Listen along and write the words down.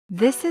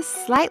This is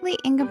Slightly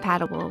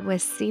Incompatible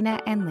with Sina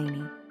and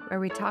Lainey, where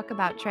we talk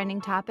about trending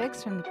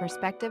topics from the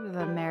perspective of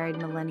a married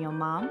millennial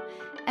mom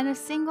and a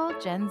single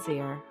Gen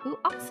Zer who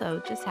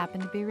also just happen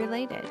to be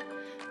related.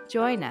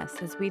 Join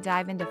us as we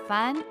dive into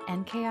fun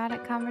and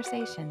chaotic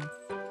conversations.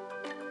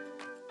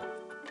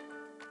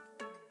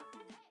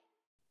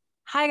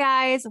 Hi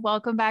guys,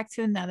 welcome back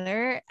to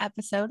another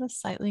episode of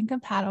Slightly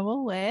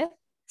Incompatible with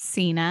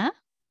Sina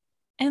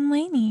and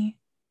Lainey.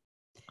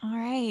 All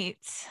right.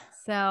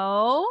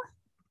 So,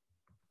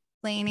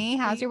 Lainey,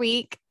 how's your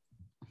week?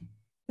 It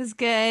was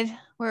good.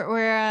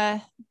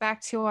 We're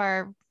back to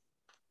our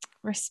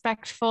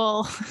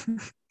respectful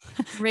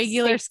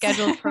Regular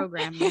scheduled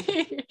programming.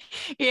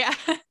 Yeah.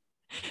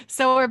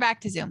 So we're back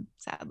to Zoom,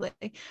 sadly.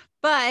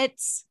 But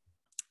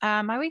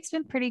my week's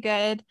been pretty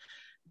good.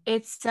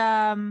 It's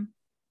I'm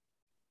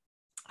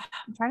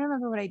trying to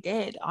remember what I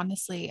did.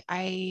 Honestly,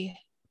 I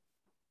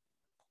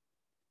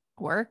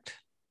worked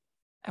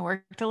a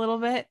little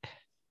bit.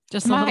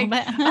 Just a little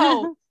bit.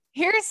 Oh,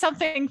 here's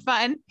something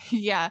fun.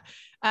 Yeah.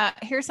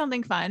 Here's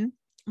something fun.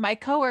 My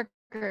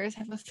coworkers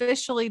have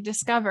officially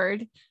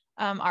discovered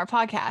our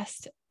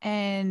podcast,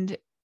 and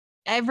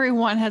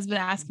everyone has been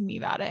asking me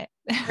about it.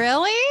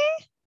 Really?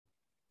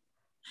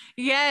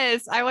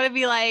 Yes. I want to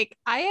be like,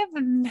 I have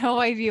no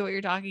idea what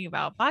you're talking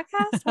about.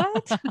 Podcast?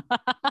 What?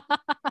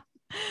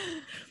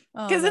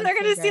 Because then they're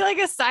going to see like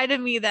a side of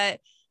me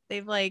that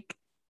they've like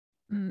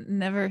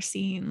never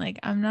seen. Like,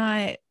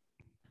 I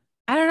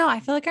don't know. I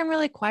feel like I'm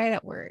really quiet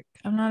at work.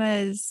 I'm not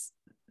as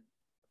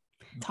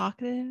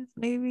talkative,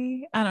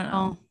 maybe. I don't know.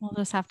 Oh, we'll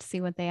just have to see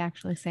what they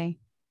actually say.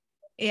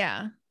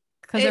 Yeah.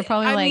 Because they're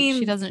probably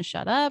she doesn't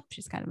shut up.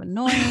 She's kind of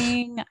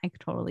annoying. I could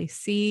totally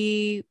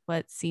see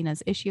what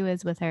Sina's issue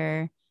is with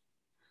her.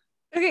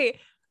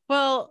 Okay.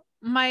 Well,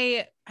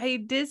 okay.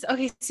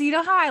 So you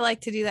know how I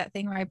like to do that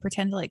thing where I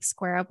pretend to like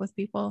square up with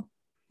people?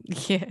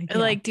 Yeah.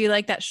 Like do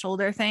like that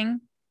shoulder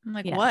thing. I'm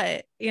like,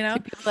 what? You know?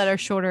 To people that are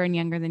shorter and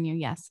younger than you.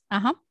 Yes.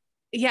 Uh-huh.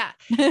 Yeah.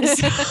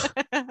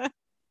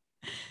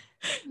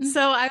 So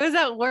I was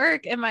at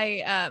work and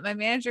my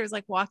manager was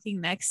like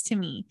walking next to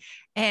me,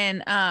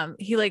 and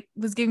he like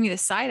was giving me the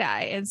side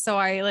eye, and so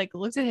I like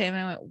looked at him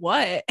and I went,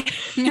 what?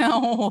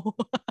 No.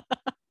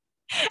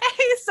 And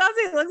he stopped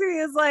and looked at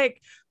me and was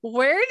like,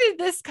 where did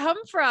this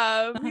come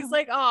from? He's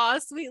like, oh,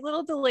 sweet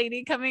little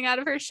Delaney coming out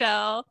of her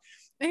shell.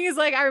 And he's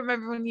like, I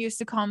remember when you used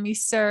to call me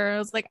sir. I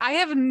was like, I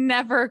have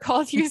never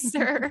called you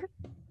sir.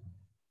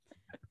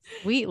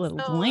 Sweet little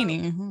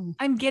Delaney.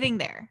 I'm getting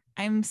there.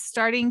 I'm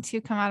starting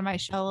to come out of my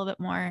shell a little bit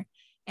more.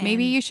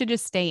 Maybe you should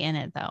just stay in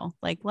it though.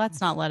 Like,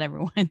 let's not let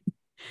everyone.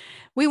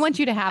 We want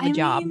you to have a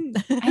job.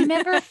 I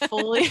never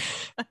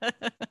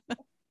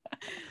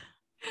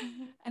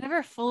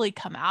fully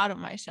come out of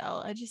my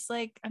shell. I'm just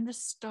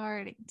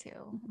starting to.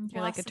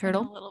 You're like a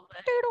turtle. A little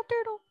bit.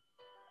 Turtle.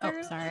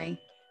 Oh, sorry.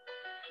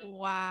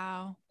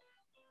 Wow.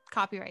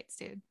 Copyrights,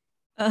 dude.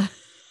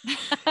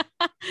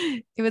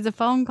 It was a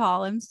phone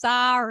call. I'm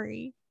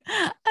sorry.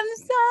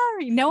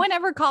 No one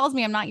ever calls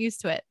me. I'm not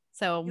used to it.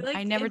 So you, like,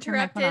 I never turn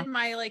my phone off.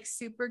 My like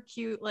super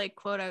cute like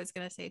quote I was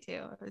gonna say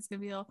too. I was gonna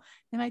be all,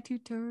 am I too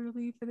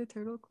turtly for the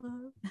turtle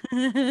club?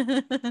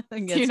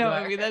 Do you know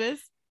what movie that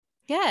is?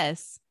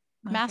 Yes.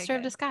 Okay, Master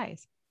of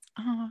Disguise.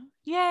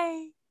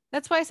 Yay.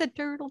 That's why I said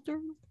turtle.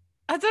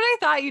 That's what I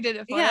thought you did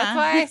it for. Yeah. That's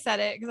why I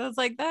said it, because I was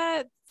like,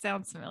 that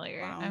sounds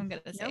familiar. Wow. I'm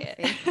gonna say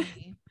it.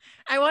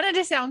 I wanted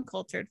to sound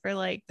cultured for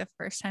like the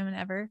first time in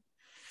ever.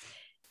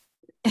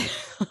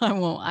 I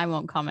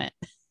won't comment,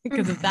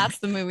 because if that's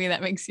the movie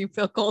that makes you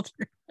feel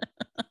cultured.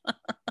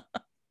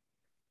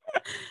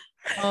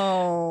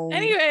 Oh.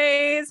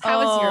 Anyways,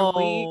 how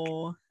was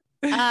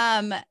your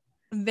week?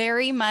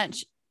 Very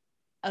much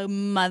a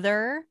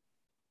mother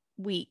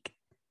week.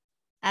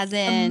 As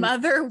in a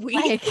mother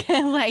week.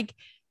 Like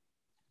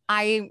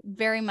I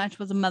very much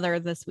was a mother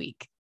this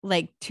week.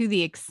 Like to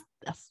the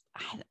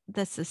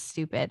this is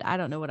stupid. I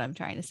don't know what I'm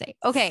trying to say.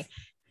 Okay.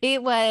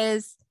 It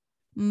was,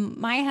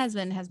 my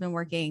husband has been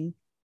working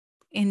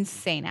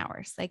insane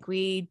hours. Like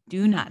we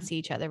do not see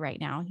each other right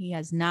now. He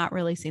has not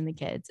really seen the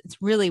kids.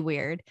 It's really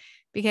weird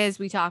because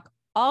we talk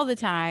all the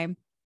time.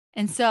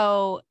 And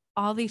so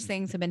all these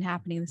things have been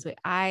happening this week.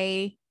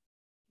 My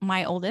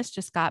oldest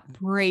just got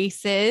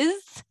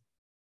braces.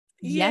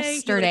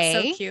 Yesterday. He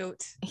looks so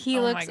cute. He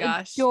looks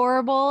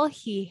adorable.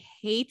 He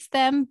hates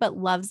them, but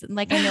loves them.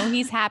 Like, I know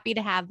he's happy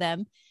to have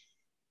them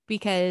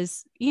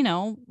because, you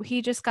know,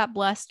 he just got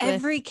blessed.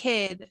 Every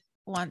kid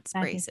wants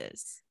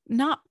braces.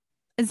 Not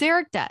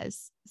Zarek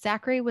does.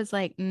 Zachary was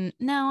like,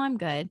 no, I'm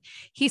good.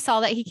 He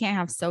saw that he can't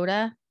have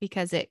soda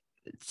because it's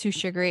too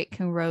sugary. It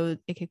could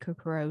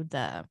corrode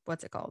the,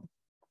 what's it called?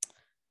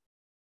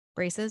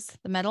 Braces,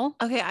 the metal.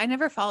 Okay. I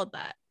never followed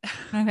that.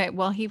 Okay.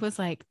 Well, he was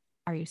like,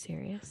 are you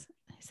serious?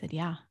 I said,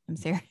 yeah, I'm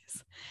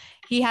serious.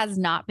 He has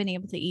not been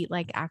able to eat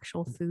like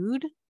actual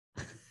food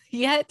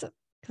yet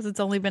because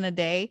it's only been a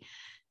day.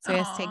 So he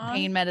has to take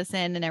pain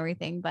medicine and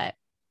everything, but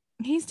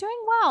he's doing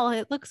well.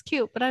 It looks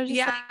cute, but I was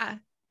just like,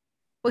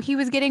 well, he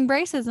was getting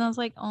braces and I was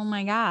like, oh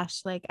my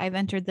gosh, like I've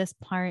entered this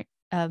part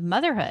of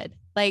motherhood.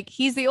 Like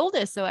he's the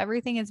oldest, so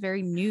everything is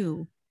very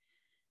new.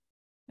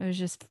 It was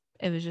just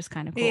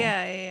kind of cool.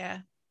 Yeah.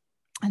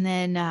 And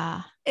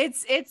then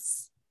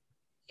it's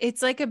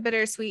like a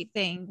bittersweet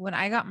thing. When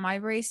I got my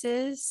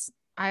braces,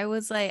 I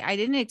was like, I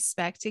didn't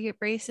expect to get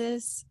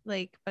braces,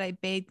 like, but I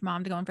begged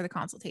mom to go in for the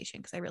consultation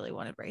because I really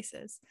wanted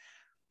braces.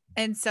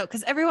 And so,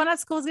 because everyone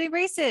at school is getting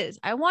braces,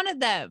 I wanted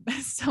them.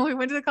 So we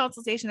went to the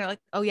consultation. They're like,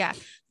 oh, yeah,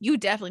 you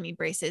definitely need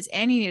braces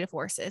and you need a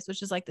forceps,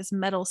 which is like this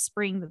metal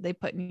spring that they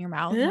put in your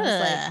mouth. And I was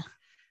like,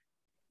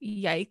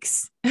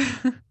 yikes.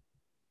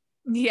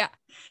 Yeah.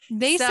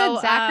 They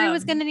said Zachary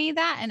was going to need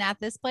that. And at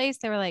this place,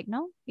 they were like,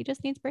 no, he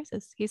just needs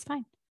braces. He's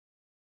fine.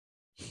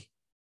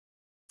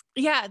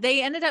 Yeah.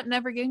 They ended up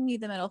never giving me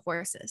the metal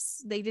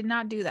forceps. They did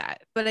not do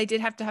that, but I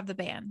did have to have the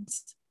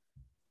bands.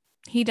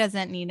 He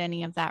doesn't need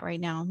any of that right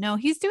now. No,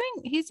 he's doing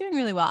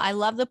really well. I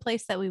love the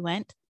place that we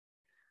went.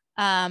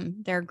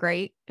 They're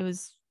great. It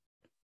was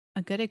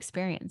a good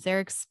experience.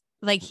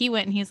 Like he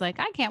went and he's like,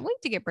 I can't wait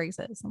to get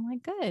braces. I'm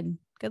like,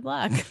 good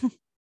luck.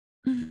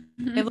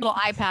 They have little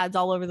iPads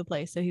all over the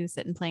place. So he was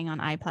sitting playing on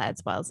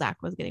iPads while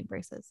Zach was getting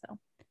braces. So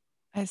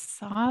I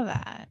saw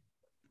that.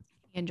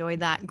 He enjoyed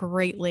that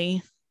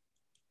greatly.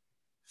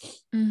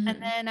 Mm-hmm.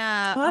 And then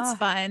well, that's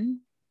fun.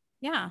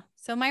 Yeah.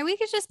 So my week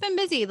has just been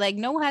busy, like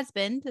no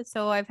husband.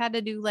 So I've had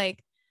to do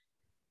like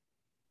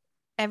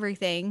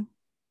everything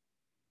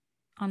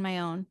on my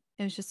own.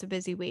 It was just a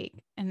busy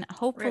week. And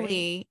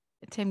hopefully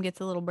Tim gets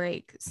a little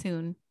break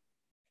soon.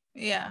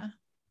 Yeah.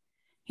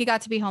 He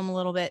got to be home a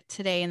little bit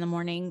today in the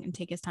morning and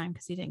take his time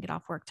because he didn't get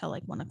off work till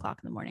like 1 o'clock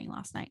in the morning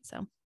last night.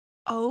 So,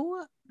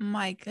 oh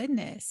my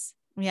goodness.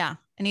 Yeah.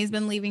 And he's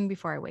been leaving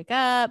before I wake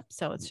up.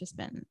 So it's just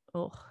been,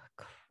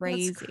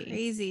 crazy. That's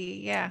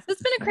crazy. Yeah.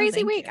 It's been a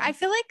crazy week. I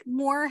feel like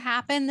more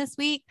happened this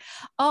week.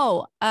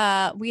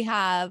 We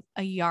have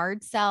a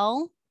yard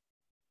sale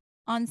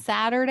on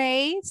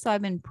Saturday. So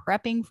I've been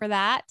prepping for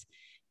that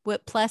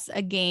with plus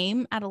a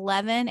game at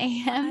 11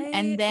 a.m.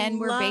 And then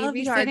we're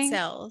babysitting. Yard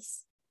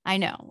sales. I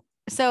know.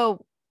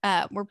 So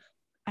I'm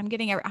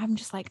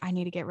just like, I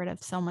need to get rid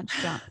of so much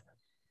junk.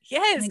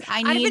 Yes. Like,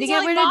 I need to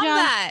get rid of junk.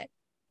 That.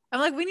 I'm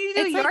like, we need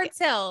to do a yard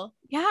sale.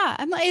 Yeah.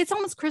 I'm like, it's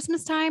almost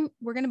Christmas time.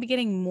 We're going to be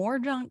getting more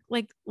junk.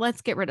 Like,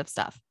 let's get rid of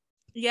stuff.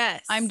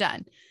 Yes. I'm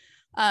done.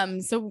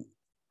 So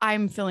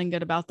I'm feeling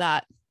good about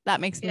that.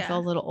 That makes me feel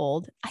a little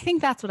old. I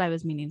think that's what I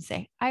was meaning to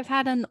say. I've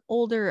had an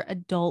older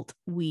adult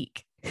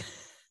week. This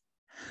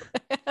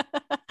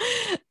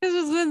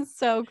has been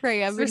so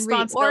crazy. I've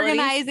been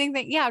organizing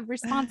things. Yeah.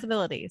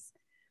 Responsibilities.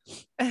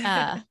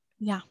 Yeah.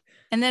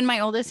 And then my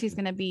oldest, he's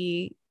going to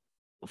be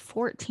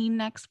 14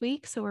 next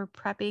week. So we're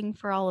prepping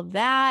for all of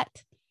that.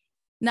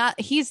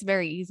 He's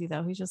very easy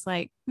though. He's just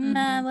like,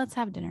 nah, let's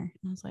have dinner.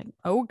 And I was like,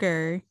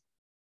 okay.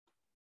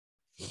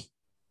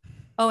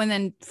 Oh, and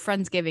then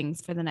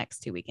Friendsgivings for the next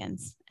 2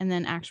 weekends and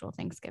then actual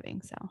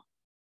Thanksgiving. So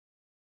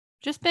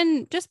just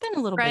been a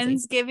little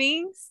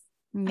Friendsgivings.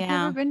 Yeah. I've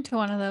never been to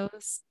one of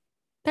those.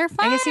 They're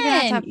fun. I guess you're gonna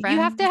have to have friends.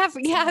 You have to have,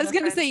 yeah, I was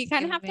going to say you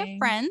kind of have to have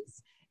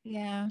friends.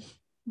 Yeah.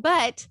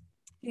 But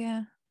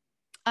yeah.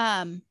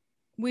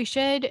 We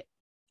should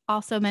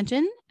also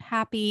mention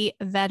Happy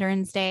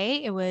Veterans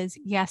Day. It was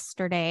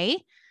yesterday.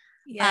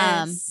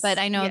 Yes. But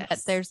I know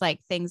that there's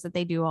like things that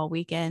they do all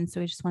weekend. So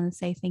we just want to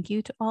say thank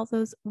you to all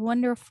those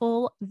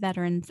wonderful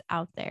veterans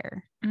out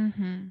there.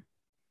 Mm-hmm.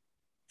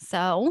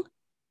 So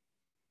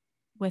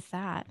with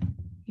that,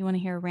 you want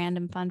to hear a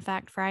random fun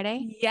fact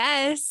Friday?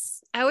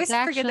 Yes. I always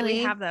forget that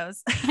we have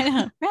those. I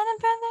know. Random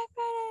fun fact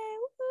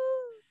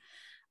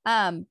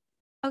Friday.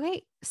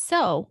 Okay.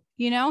 So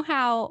you know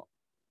how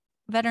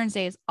Veterans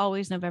Day is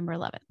always November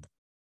 11th?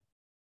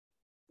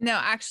 No,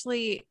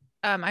 actually,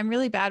 I'm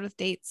really bad with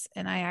dates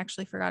and I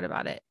actually forgot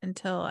about it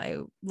until I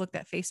looked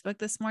at Facebook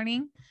this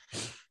morning.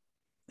 If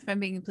I'm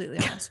being completely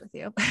honest with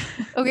you.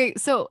 Okay.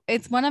 So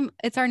it's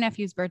our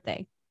nephew's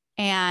birthday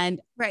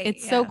and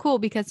it's so cool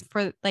because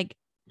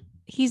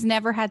he's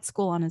never had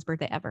school on his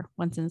birthday ever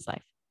once in his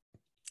life.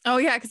 Oh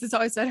yeah. Cause it's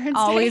always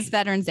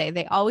Veterans Day.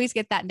 They always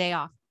get that day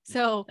off.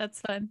 So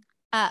that's fun.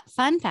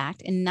 Fun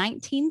fact, in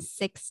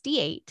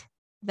 1968,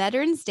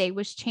 Veterans Day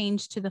was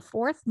changed to the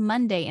fourth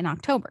Monday in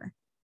October.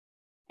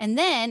 And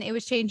then it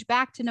was changed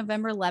back to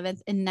November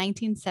 11th in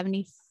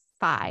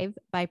 1975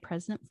 by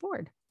President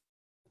Ford.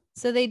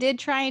 So they did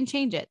try and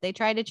change it. They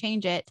tried to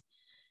change it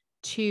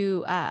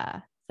to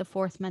the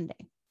fourth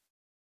Monday.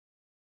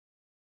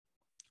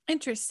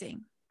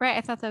 Interesting. Right.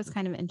 I thought that was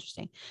kind of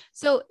interesting.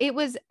 So it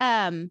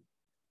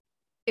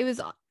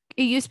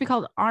used to be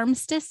called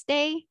Armistice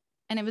Day.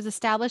 And it was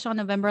established on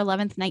November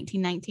 11th,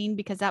 1919,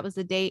 because that was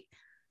the date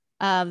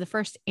of the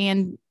first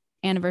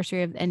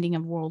anniversary of the ending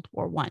of World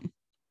War I.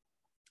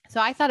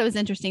 So I thought it was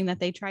interesting that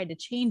they tried to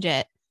change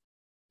it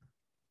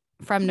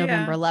from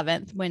November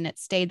 11th when it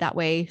stayed that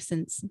way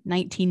since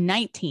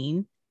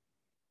 1919.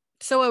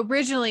 So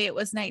originally it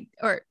was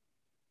November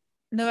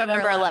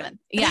 11th.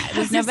 Yeah, it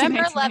was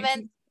November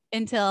 11th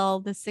until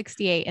the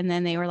 68. And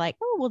then they were like,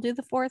 oh, we'll do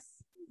the fourth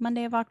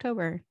Monday of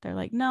October. They're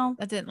like, no.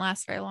 That didn't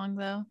last very long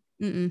though.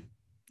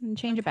 And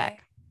change it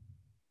back.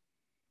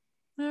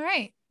 All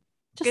right.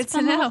 Just Good a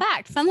fun to little know.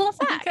 fact. Fun little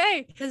fact.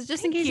 Okay. Because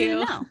just in Thank case you you.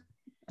 didn't know.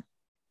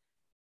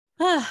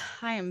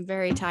 I am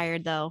very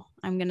tired though.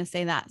 I'm gonna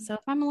say that. So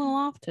if I'm a little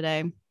off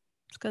today,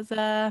 it's because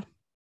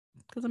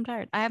I'm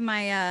tired. I have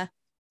my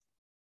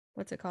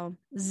what's it called?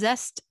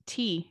 Zest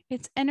tea.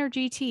 It's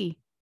energy tea.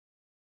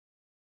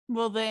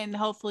 Well, then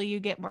hopefully you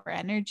get more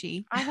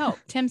energy. I hope.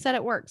 Tim said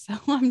it works, so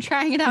I'm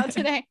trying it out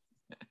today.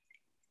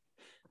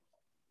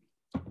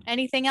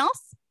 Anything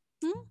else?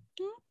 No,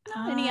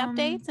 any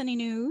updates? Any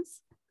news?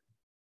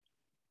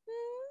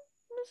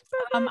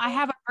 I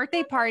have a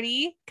birthday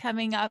party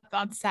coming up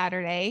on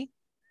Saturday.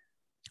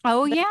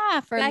 Oh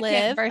yeah, for Second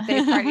Liv.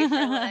 birthday party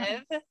for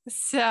Liv.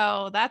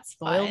 So that's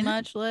Spoiled fun.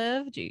 much,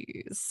 Liv.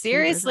 Jeez.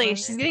 Seriously,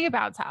 she's getting a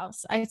bounce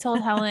house. I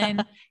told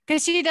Helen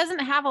because she doesn't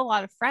have a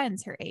lot of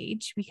friends her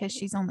age because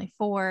she's only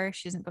 4.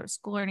 She doesn't go to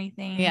school or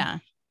anything. Yeah.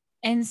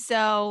 And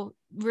so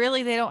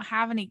really they don't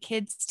have any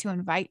kids to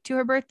invite to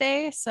her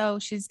birthday. So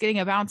she's getting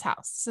a bounce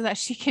house so that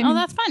she can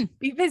that's fun.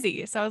 be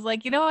busy. So I was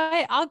like, you know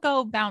what? I'll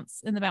go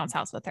bounce in the bounce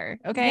house with her.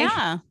 Okay.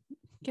 Yeah.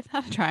 Give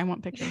that a try. I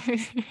want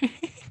pictures.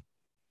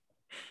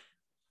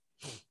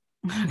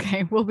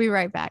 Okay, we'll be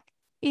right back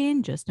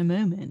in just a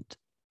moment.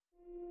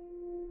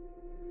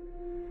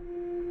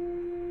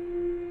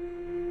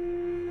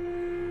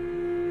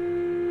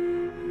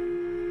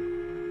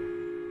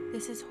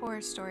 This is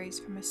Horror Stories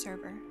from a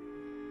Server.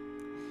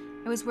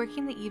 I was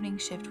working the evening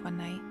shift one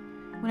night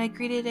when I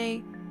greeted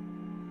a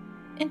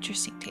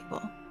interesting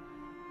table.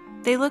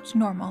 They looked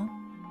normal,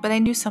 but I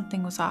knew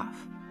something was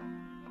off.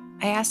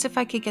 I asked if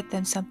I could get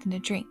them something to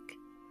drink,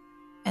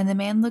 and the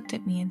man looked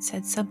at me and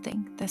said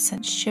something that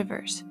sent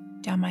shivers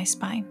down my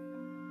spine.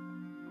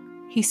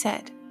 He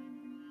said,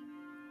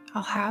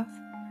 "I'll have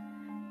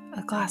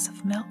a glass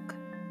of milk."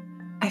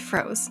 I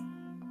froze.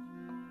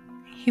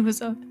 He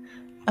was a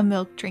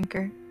milk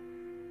drinker.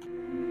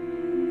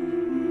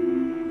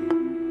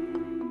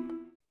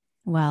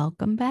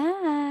 Welcome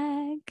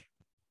back.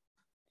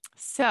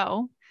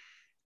 So,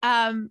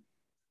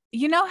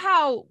 you know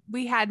how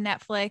we had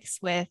Netflix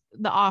with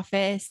The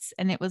Office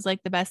and it was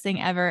like the best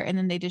thing ever, and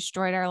then they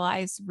destroyed our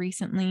lives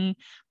recently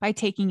by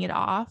taking it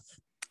off?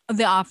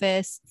 The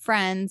Office,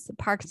 Friends,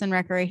 Parks and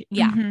Recreation.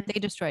 Yeah, Mhm. they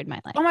destroyed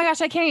my life. Oh my gosh,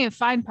 I can't even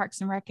find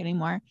Parks and Rec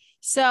anymore.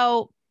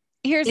 So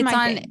here's It's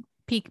my on thing.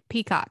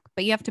 Peacock,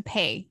 but you have to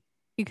pay.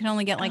 You can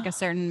only get like a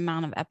certain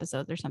amount of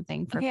episodes or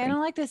something for Okay, free. I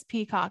don't like this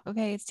Peacock.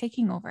 Okay, it's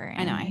taking over. I know,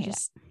 and I hate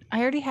it.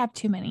 I already have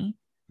too many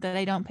that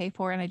I don't pay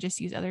for, and I just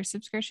use other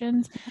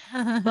subscriptions.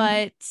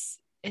 But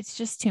it's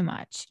just too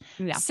much.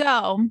 Yeah.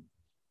 So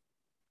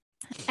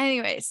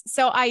anyways,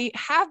 so I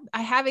have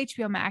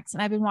HBO Max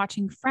and I've been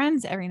watching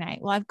Friends every night.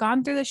 Well, I've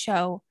gone through the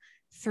show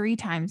 3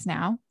 times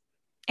now,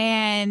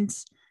 and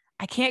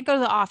I can't go to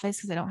The Office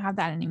because I don't have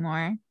that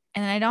anymore.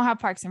 And I don't have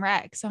Parks and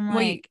Rec. So I'm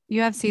like,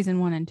 you have season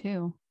 1 and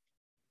 2.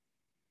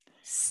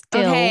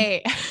 Still.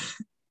 Okay. I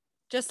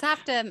just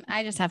have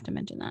to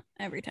mention that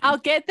every time. I'll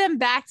get them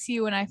back to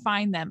you when I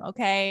find them.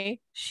 Okay.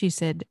 She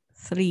said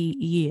 3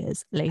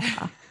 years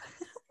later.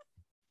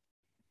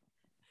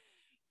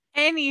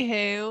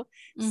 Anywho,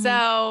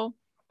 so,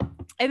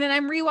 and then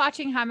I'm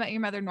rewatching How I Met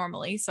Your Mother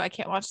normally, so I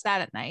can't watch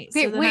that at night.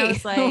 Okay, so then I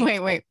was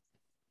like, wait.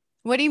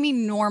 What do you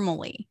mean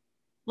normally?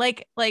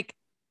 Like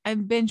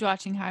I'm binge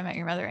watching How I Met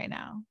Your Mother right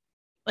now.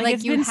 Like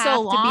it's you been have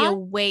so long to be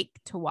awake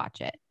to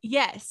watch it.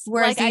 Yes.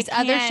 Whereas like, these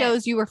other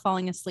shows you were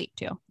falling asleep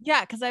to.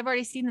 Yeah, because I've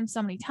already seen them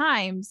so many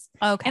times.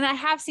 Okay. And I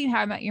have seen How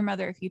I Met Your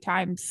Mother a few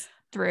times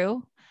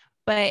through,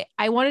 but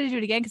I wanted to do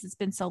it again because it's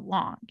been so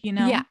long, you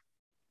know? Yeah.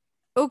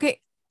 Okay.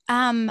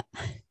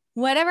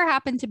 Whatever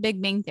happened to Big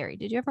Bang Theory?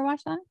 Did you ever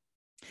watch that?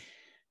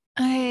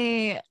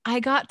 I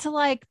got to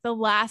like the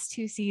last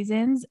 2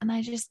 seasons and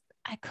I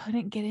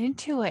couldn't get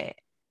into it.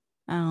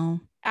 Oh.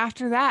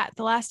 After that,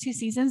 the last 2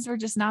 seasons were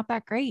just not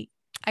that great.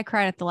 I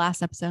cried at the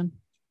last episode.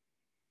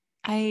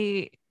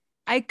 I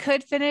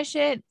could finish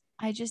it.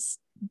 I just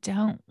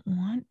don't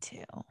want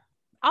to.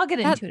 I'll get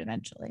into it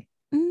eventually.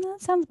 That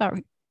sounds about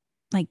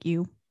like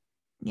you.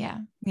 Yeah.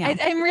 Yeah.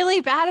 I'm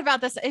really bad about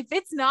this. If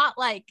it's not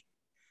like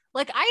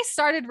I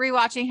started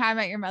rewatching How I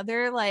Met Your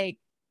Mother like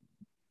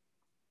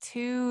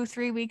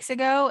 2-3 weeks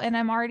ago, and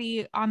I'm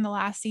already on the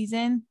last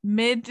season,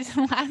 mid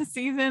last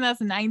season.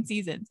 That's 9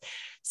 seasons.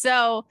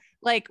 So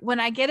like when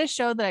I get a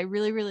show that I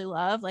really, really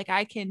love, like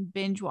I can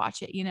binge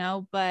watch it, you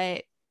know,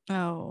 but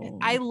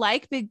I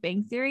like Big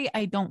Bang Theory.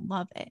 I don't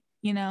love it,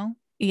 you know?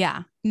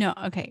 Yeah. No.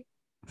 Okay.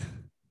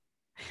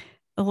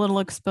 A little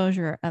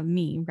exposure of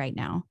me right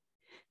now.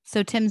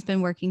 So Tim's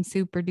been working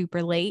super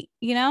duper late,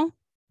 you know?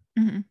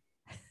 Mm-hmm.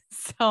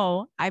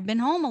 So I've been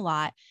home a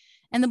lot,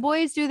 and the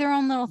boys do their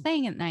own little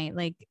thing at night.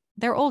 Like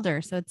they're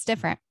older, so it's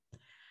different.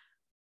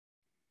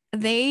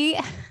 They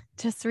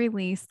just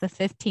released the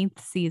 15th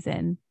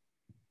season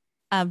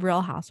of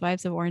Real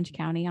Housewives of Orange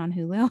County on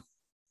Hulu.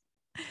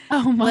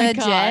 Oh my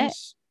Legit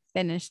gosh.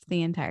 Finished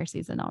the entire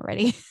season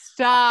already.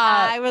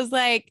 Stop. I was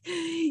like,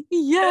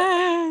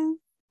 yes.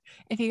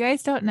 If you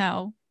guys don't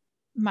know,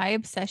 my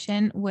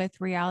obsession with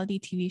reality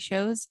TV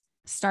shows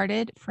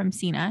started from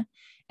Cena,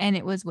 and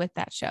it was with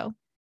that show.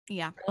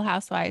 Yeah. Real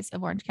Housewives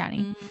of Orange County.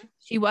 Mhm.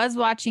 She was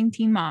watching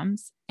Teen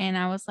Moms, and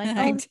I was like,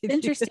 I oh, it's did.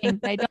 interesting,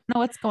 but I don't know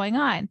what's going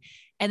on.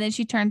 And then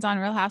she turns on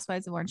Real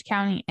Housewives of Orange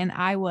County, and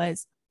I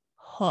was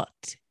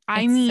hooked.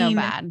 I It's mean, so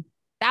bad.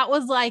 that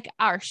was like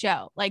our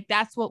show. Like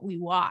that's what we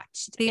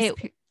watched. These These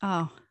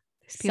people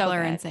so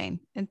are good. insane.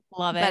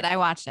 Love it. But I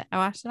watched it. I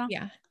watched it all.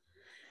 Yeah.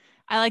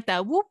 I like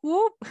that. Whoop,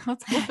 whoop.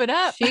 Let's whoop it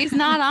up. She's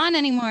not on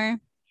anymore.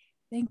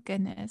 Thank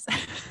goodness.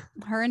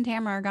 Her and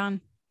Tamara are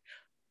gone.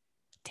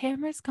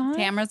 Tamara's gone?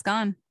 Tamara's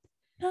gone.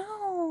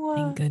 No.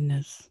 Thank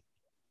goodness.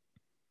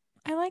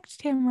 I liked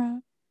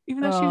Tamara,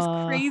 even though she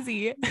was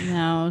crazy.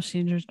 No,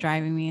 she's just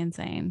driving me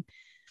insane.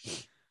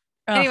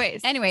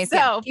 Anyways,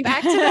 so yeah.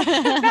 back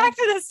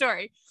to the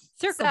story.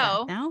 Circle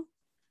back now.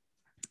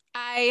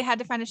 I had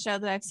to find a show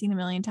that I've seen a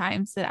million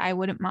times that I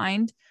wouldn't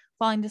mind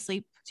falling to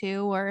sleep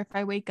to, or if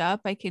I wake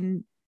up, I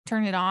can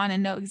turn it on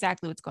and know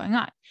exactly what's going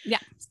on. Yeah.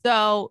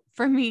 So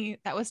for me,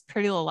 that was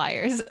Pretty Little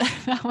Liars.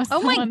 That was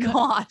oh my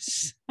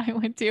gosh. I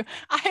went to.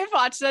 I've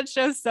watched that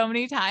show so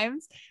many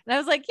times, and I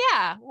was like,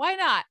 yeah, why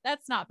not?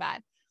 That's not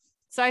bad.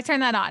 So I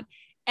turned that on,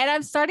 and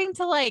I'm starting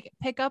to like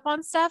pick up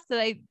on stuff that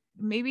I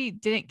maybe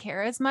didn't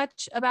care as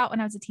much about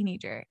when I was a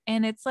teenager,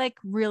 and it's like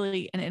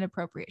really an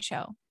inappropriate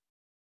show.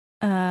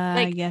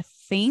 Like, you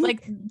think?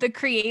 Like the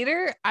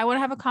creator, I want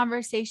to have a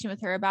conversation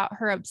with her about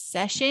her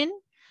obsession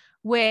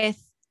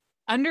with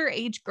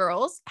underage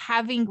girls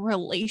having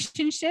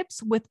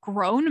relationships with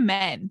grown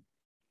men.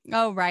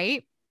 Oh,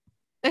 right.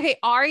 Okay,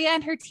 Aria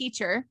and her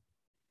teacher.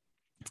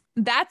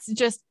 That's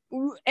just,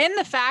 and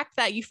the fact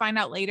that you find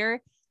out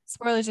later,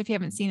 spoilers if you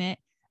haven't seen it,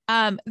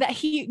 that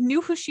he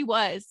knew who she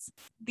was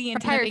the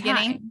entire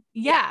beginning. time.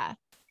 Yeah.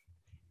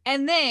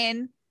 And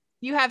then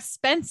you have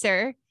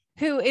Spencer,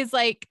 who is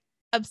like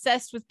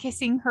obsessed with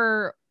kissing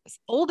her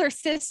older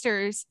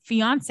sister's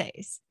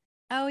fiancés.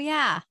 Oh,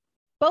 yeah.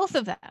 Both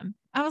of them.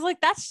 I was like,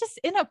 that's just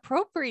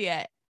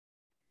inappropriate.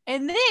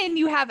 And then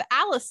you have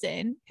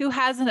Allison, who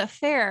has an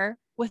affair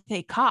with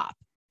a cop.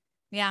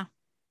 Yeah.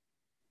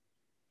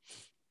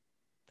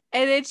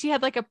 And then she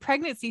had like a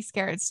pregnancy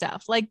scare and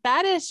stuff. Like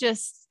that is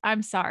just,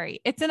 I'm sorry.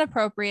 It's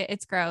inappropriate.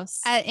 It's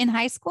gross. In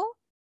high school?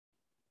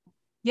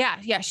 Yeah.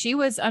 Yeah. She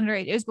was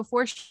underage. It was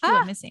before she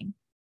went missing.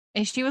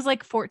 And she was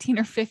like 14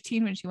 or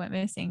 15 when she went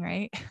missing,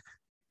 right?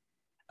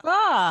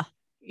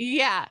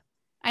 Yeah.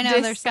 I know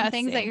there's some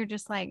things that you're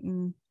just like,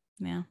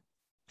 yeah.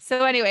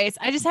 So anyways,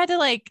 I just had to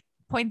like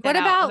point that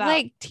out. What about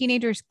like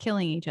teenagers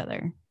killing each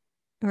other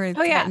or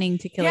threatening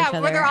to kill each other?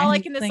 Yeah, where they're all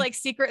like in this like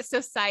secret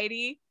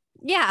society.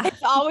 Yeah.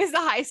 It's always the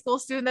high school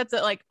student that's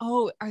like,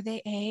 oh, are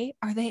they A?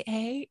 Are they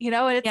A? You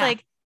know, and it's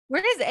like,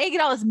 where does A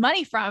get all this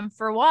money from?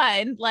 For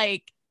one,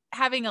 like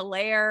having a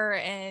lair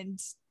and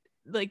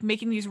like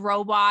making these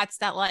robots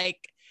that like,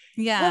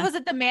 what was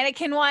it? The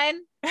mannequin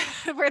one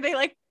where they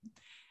like,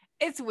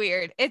 it's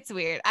weird. It's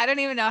weird. I don't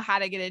even know how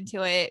to get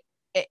into it.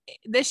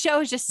 This show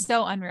is just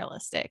so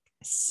unrealistic.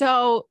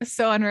 So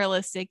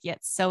unrealistic, yet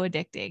so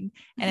addicting.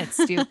 And it's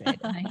stupid.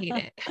 And I hate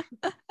it.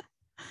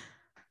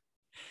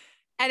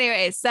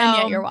 Anyway, so and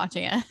yet you're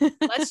watching it.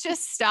 Let's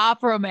just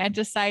stop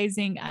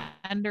romanticizing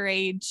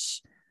underage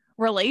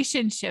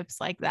relationships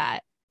like that.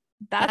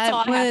 That's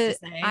all I have to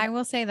say. I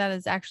will say that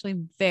is actually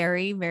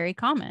very, very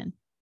common.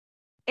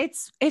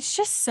 It's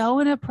just so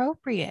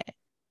inappropriate.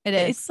 It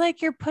is. It's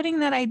like you're putting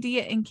that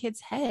idea in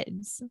kids'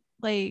 heads.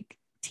 Like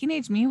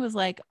teenage me was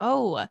like,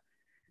 oh,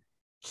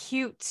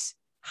 cute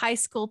high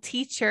school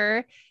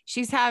teacher.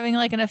 She's having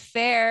like an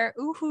affair.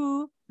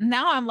 Ooh.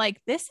 Now I'm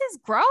like, this is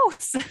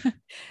gross.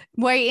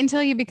 Wait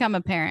until you become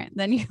a parent.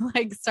 Then you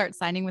like start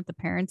signing with the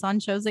parents on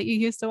shows that you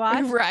used to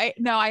watch. Right.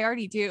 No, I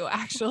already do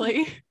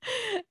actually.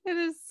 It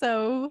is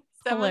so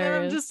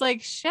hilarious. I'm just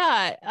like,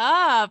 shut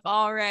up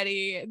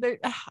already.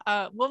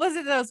 What was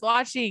it that I was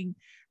watching?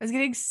 I was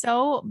getting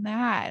so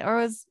mad, or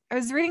I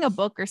was reading a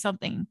book or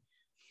something.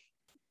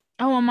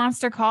 Oh, A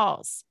Monster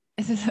Calls.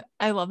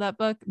 I love that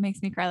book. It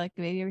makes me cry like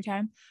a baby every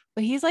time.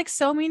 But he's like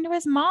so mean to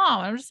his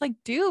mom. I'm just like,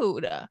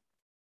 dude, if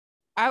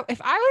I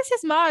was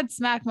his mom, I'd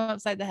smack him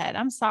upside the head.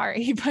 I'm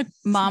sorry, but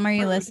Mom, are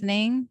you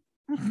listening?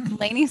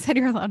 Lainey said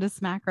you're allowed to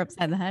smack her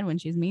upside the head when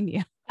she's mean to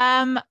you.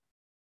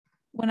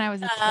 When I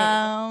was a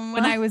kid.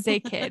 When I was a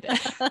kid.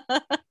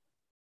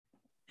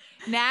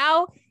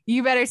 Now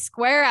you better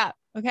square up.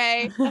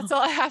 Okay. That's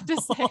all I have to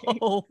say.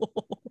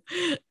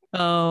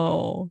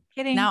 Oh.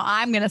 Kidding. Now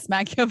I'm going to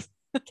smack you.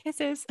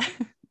 Kisses.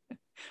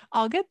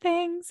 All good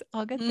things.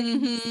 All good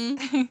things.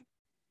 Mm-hmm.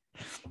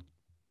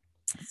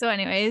 So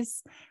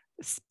anyways,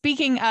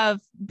 speaking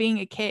of being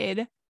a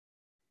kid,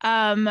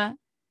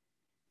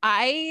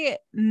 I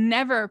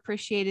never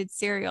appreciated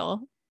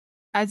cereal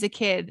as a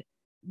kid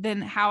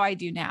than how I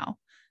do now.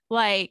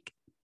 Like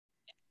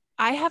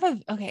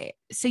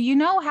so you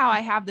know how I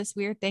have this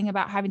weird thing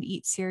about having to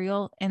eat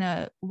cereal in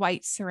a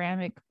white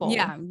ceramic bowl.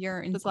 Yeah, you're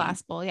in the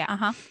glass bowl. Yeah.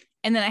 Uh-huh.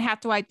 And then I have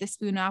to wipe the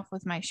spoon off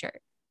with my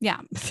shirt. Yeah.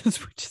 Which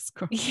is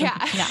gross.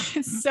 Yeah.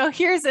 So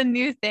here's a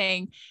new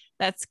thing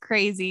that's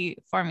crazy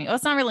for me. Well,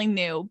 it's not really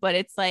new, but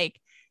it's like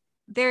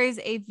there is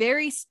a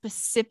very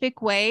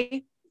specific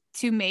way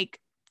to make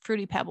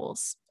Fruity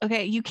Pebbles.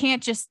 Okay. You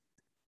can't just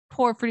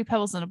pour Fruity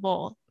Pebbles in a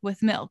bowl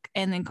with milk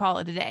and then call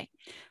it a day.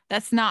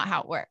 That's not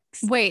how it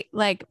works. Wait,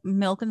 like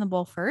milk in the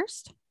bowl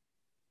first?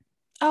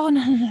 Oh,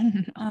 no, no, no, no,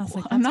 no. I was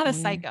like, I'm not that's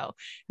a weird. psycho.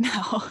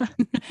 No,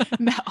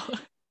 no,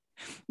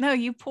 no.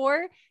 You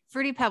pour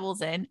Fruity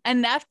Pebbles in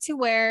enough to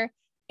where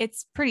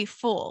it's pretty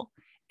full.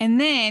 And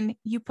then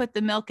you put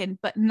the milk in,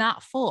 but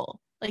not full.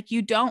 Like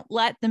you don't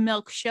let the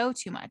milk show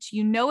too much.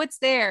 You know it's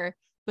there,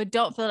 but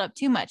don't fill it up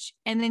too much.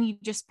 And then you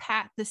just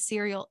pat the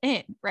cereal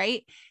in,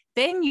 right?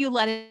 Then you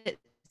let it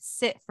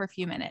sit for a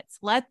few minutes.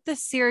 Let the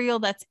cereal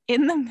that's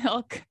in the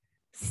milk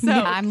soak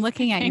Yeah, I'm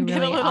looking at you and get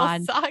a really little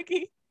odd.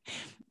 soggy.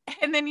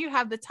 And then you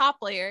have the top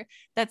layer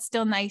that's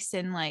still nice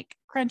and like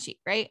crunchy,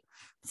 right?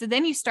 So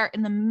then you start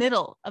in the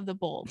middle of the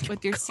bowl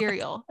with your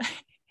cereal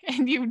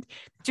and you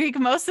drink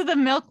most of the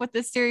milk with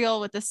the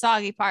cereal with the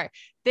soggy part.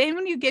 Then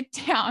when you get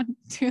down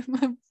to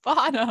the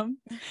bottom,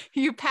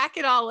 you pack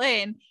it all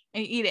in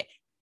and you eat it.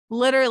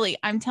 Literally,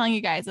 I'm telling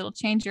you guys, it'll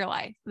change your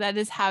life. That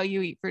is how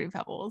you eat Fruity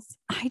Pebbles.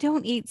 I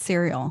don't eat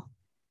cereal.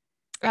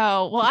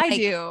 Oh, well, I Like,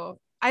 do.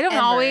 I don't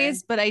ever.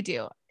 always, but I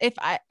do. If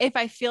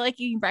I feel like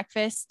eating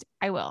breakfast,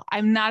 I will.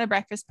 I'm not a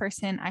breakfast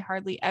person. I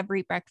hardly ever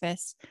eat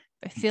breakfast.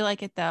 If I feel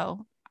like it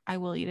though, I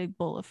will eat a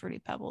bowl of Fruity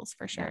Pebbles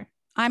for sure.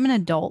 I'm an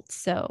adult,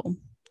 so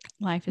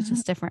life is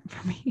just different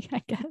for me,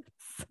 I guess.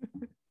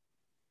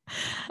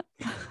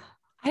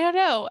 I don't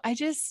know.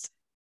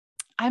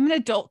 I'm an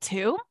adult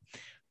too,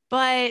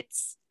 but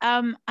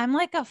I'm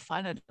like a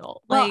fun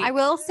adult. Well, Like, I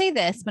will say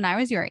this, when I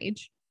was your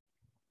age,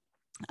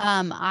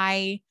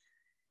 I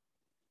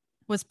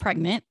was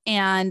pregnant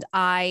and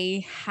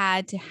I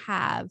had to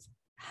have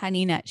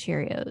Honey Nut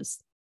Cheerios.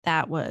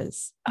 That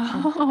was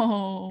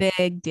a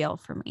big deal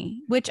for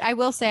me, which I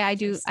will say I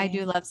do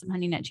love some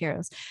Honey Nut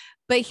Cheerios.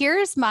 But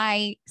here's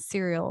my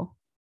cereal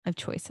of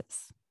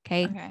choices.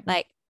 Okay.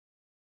 Like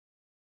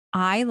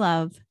I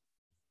love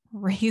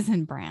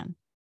Raisin Bran.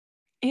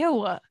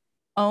 Ew.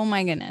 Oh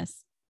my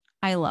goodness.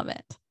 I love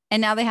it.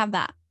 And now they have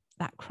that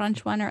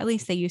crunch one, or at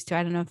least they used to.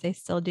 I don't know if they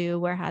still do,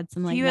 where it had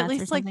some like Do you nuts at or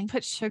least something. like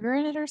put sugar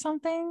in it or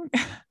something?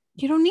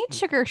 You don't need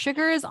sugar.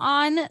 Sugar is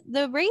on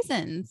the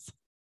raisins.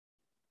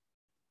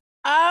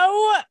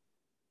 Oh,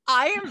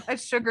 I am a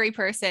sugary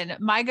person.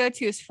 My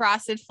go-to is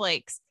Frosted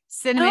Flakes,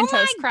 Cinnamon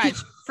Toast Crunch,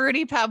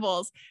 Fruity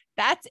Pebbles.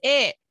 That's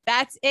it.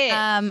 That's it.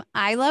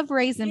 I love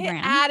Raisin Bran.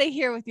 Get out of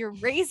here with your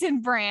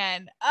Raisin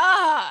Bran.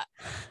 Ah,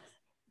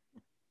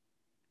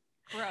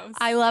 gross.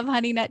 I love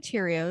Honey Nut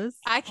Cheerios.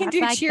 I can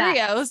do like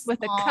Cheerios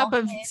with a cup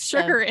of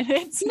sugar in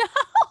it.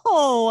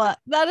 No,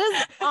 that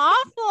is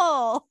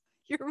awful.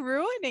 You're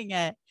ruining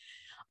it.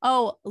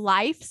 Oh,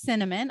 Life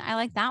Cinnamon. I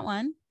like that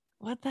one.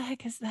 What the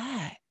heck is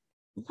that?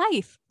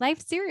 Life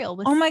cereal.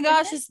 With oh my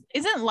gosh.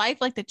 Isn't Life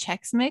like the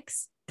Chex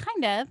Mix?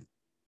 Kind of.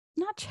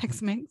 Not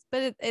Chex Mix,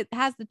 but it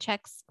has the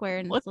Chex square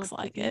and looks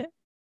like it.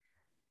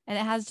 And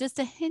it has just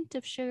a hint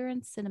of sugar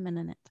and cinnamon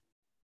in it.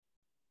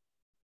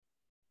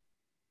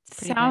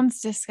 Sounds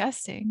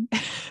disgusting.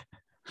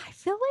 I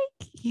feel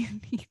like you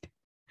need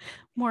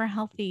more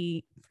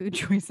healthy food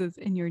choices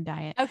in your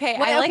diet. Okay,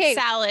 I like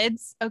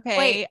salads. Okay,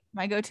 wait,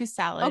 my go-to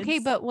salads. Okay,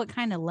 but what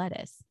kind of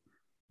lettuce?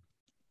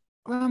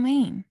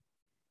 Romaine.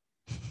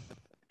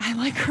 I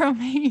like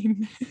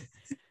romaine.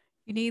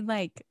 You need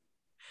like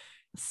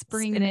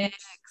spring mix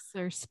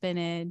or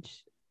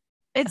spinach.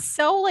 It's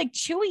so like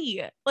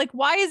chewy. Like,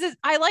 why is it?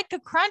 I like a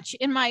crunch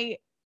in my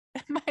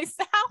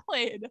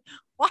salad.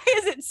 Why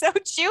is it so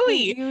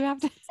chewy? You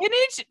have to.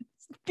 Spinach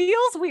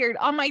feels weird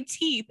on my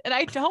teeth, and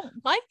I don't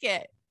like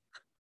it.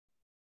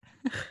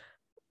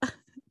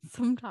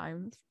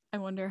 Sometimes I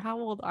wonder, how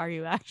old are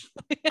you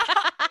actually?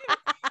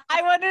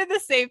 I wonder the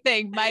same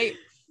thing.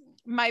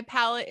 My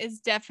palate is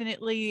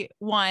definitely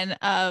one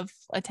of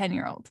a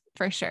 10-year-old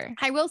for sure.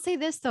 I will say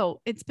this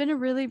though, it's been a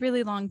really,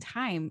 really long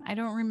time. I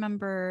don't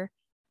remember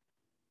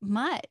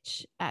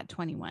much at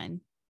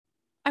 21.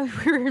 We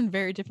were in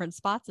very different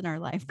spots in our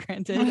life.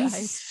 Granted, I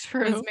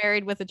was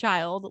married with a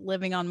child,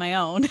 living on my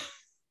own.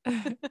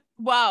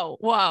 Whoa.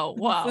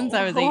 Since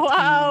I was 18.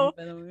 Whoa.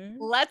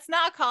 Let's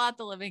not call out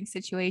the living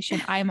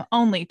situation. I'm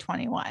only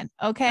 21.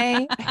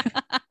 Okay.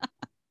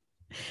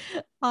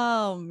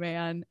 Oh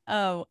man.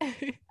 Oh.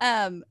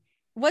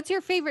 What's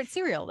your favorite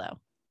cereal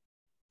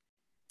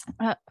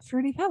though?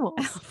 Fruity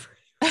Pebbles.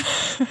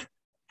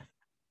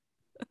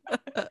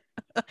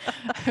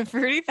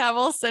 Fruity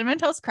Pebbles, Cinnamon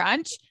Toast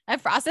Crunch,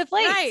 and Frosted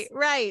Flakes.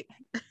 Right.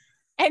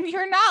 And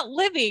you're not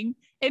living.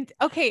 And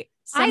okay,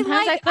 I'm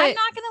not gonna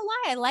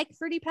lie, I like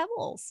Fruity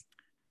Pebbles.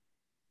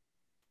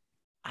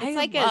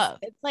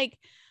 It's like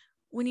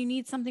when you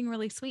need something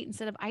really sweet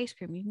instead of ice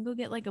cream, you can go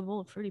get like a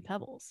bowl of Fruity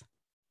Pebbles.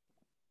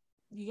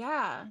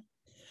 Yeah,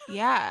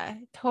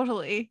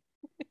 totally.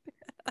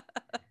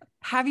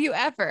 Have you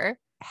ever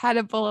had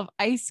a bowl of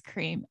ice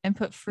cream and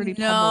put Fruity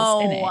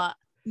Pebbles in it?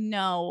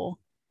 No.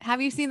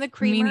 Have you seen the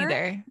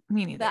creamer?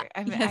 Me neither.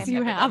 Yes,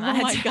 you have. Oh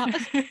my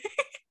gosh.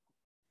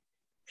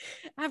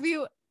 Have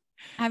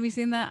you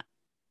seen that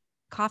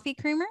coffee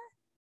creamer?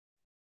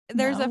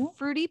 There's a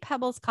Fruity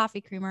Pebbles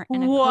coffee creamer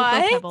and a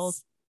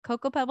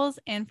Cocoa Pebbles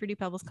and Fruity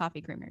Pebbles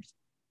coffee creamers.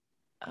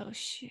 Oh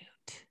shoot.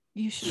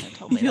 You should have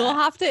told me You'll that.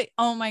 have to.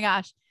 Oh my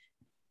gosh.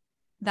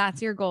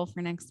 That's your goal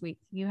for next week.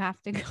 You have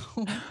to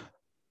go.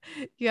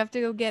 You have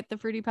to go get the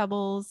Fruity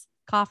Pebbles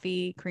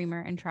coffee creamer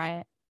and try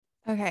it.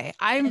 Okay.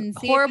 I'm And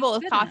see if horrible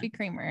it's with good coffee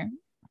creamer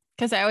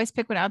because I always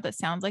pick one out that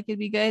sounds like it'd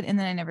be good and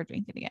then I never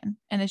drink it again.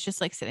 And it's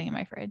just like sitting in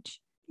my fridge.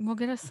 We'll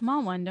get a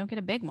small one. Don't get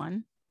a big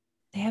one.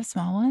 They have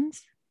small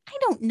ones. I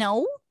don't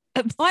know.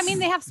 Well, I mean,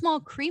 they have small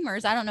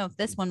creamers. I don't know if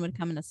this one would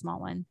come in a small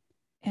one.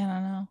 I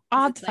don't know.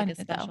 I'll have It's to like find a it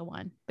special though.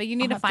 one, but you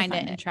need I'll to have to find it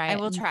find and it. try it. I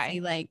will and try.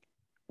 see, like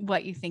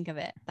what you think of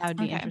it. That would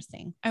be Okay.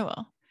 interesting. I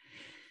will.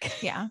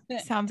 Yeah.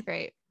 Sounds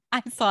great.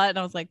 I saw it and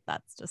I was like,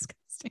 that's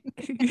disgusting.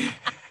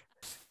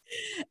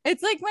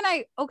 It's like when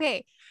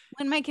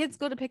my kids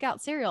go to pick out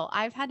cereal,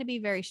 I've had to be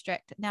very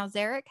strict. Now,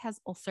 Zarek has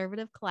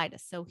ulcerative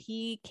colitis, so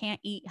he can't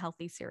eat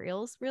healthy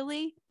cereals,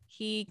 really.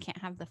 He can't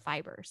have the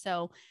fiber.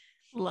 So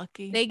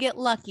Lucky. they get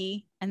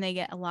lucky and they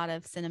get a lot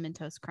of Cinnamon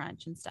Toast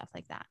Crunch and stuff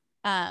like that.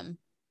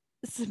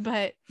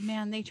 But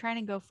man, they try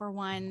to go for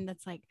one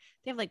that's like,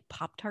 they have like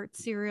Pop-Tart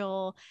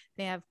cereal.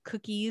 They have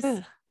cookies.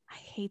 Ugh. I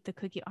hate the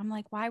cookie. I'm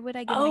like, why would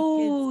I give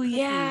Oh, my kids cookies?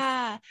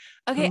 yeah.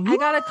 Okay. I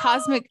got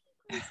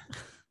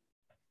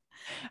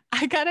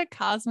a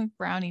cosmic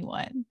brownie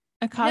one.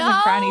 A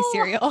cosmic brownie No!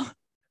 cereal. I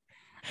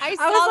I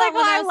saw was that like,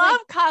 one. well, I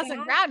love cosmic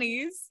 "God."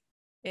 brownies.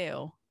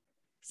 Ew.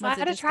 So I Was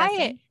had it to try it.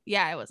 disgusting?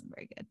 Yeah, it wasn't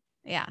very good.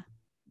 Yeah.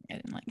 I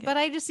didn't like it. But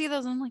I just see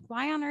those and I'm like,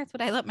 why on earth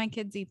would I let my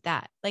kids eat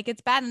that? Like,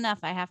 it's bad enough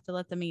I have to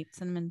let them eat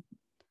Cinnamon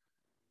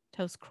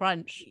Toast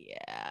Crunch.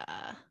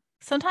 yeah.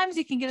 Sometimes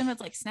you can get them as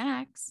like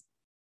snacks,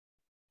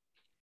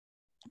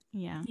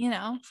 Yeah. you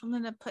know,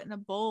 something to put in a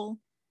bowl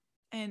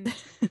and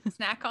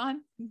snack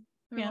on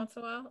every Yeah. once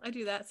in a while. I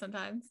do that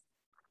sometimes.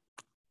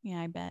 Yeah,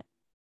 I bet.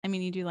 I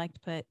mean, you do like to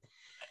put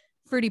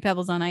Fruity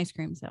Pebbles on ice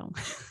cream, so.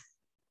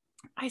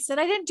 I said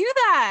I didn't do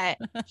that.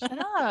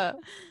 Shut up.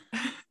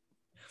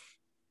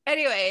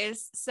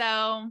 Anyways,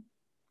 so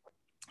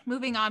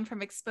moving on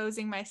from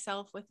exposing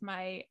myself with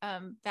my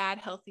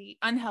bad,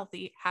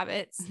 unhealthy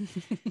habits.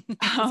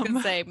 I was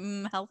gonna say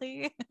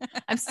healthy.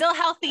 I'm still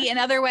healthy in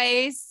other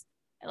ways.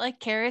 I like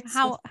carrots.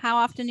 How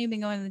often you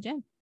been going to the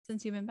gym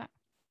since you've been back?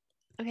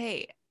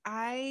 Okay,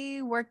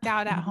 I worked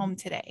out at home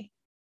today.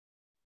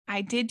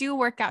 I did do a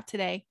workout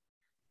today,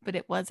 but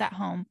it was at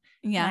home.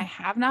 And I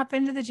have not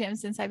been to the gym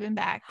since I've been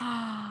back.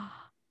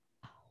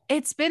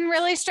 It's been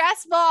really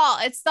stressful.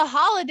 It's the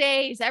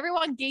holidays.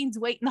 Everyone gains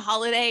weight in the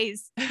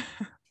holidays.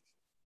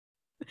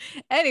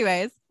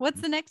 Anyways,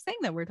 what's the next thing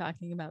that we're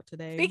talking about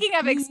today? Speaking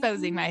of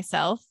exposing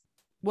myself.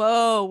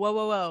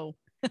 Whoa.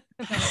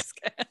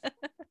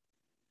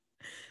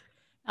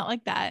 Not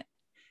like that.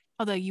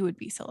 Although you would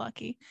be so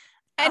lucky.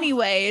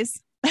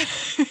 Anyways.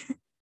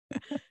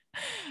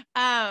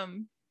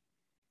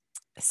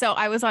 So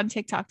I was on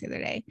TikTok the other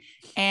day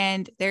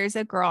and there's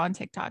a girl on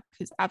TikTok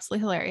who's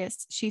absolutely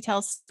hilarious. She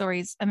tells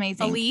stories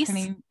amazing. Elise?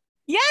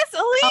 Yes,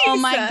 Elise. Oh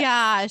my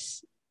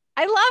gosh.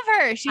 I love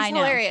her. She's I know.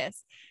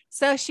 hilarious.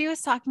 So she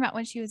was talking about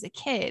when she was a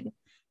kid,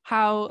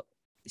 how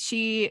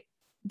she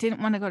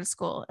didn't want to go to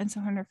school. And so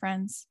her and her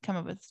friends come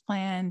up with this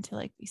plan to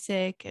like be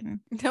sick and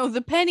No,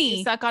 the penny.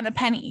 be stuck on a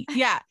penny.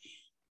 Yeah.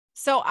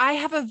 So I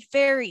have a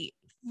very,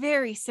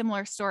 very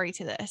similar story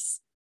to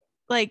this.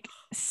 Like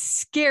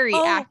scary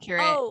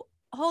accurate. Oh,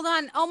 hold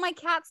on. Oh, my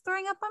cat's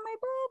throwing up on my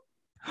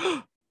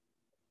bed.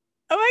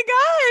 Oh my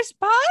gosh,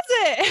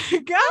 pause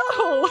it.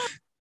 Go.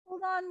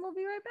 Hold on. We'll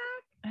be right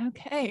back.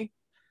 Okay.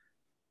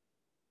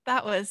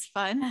 That was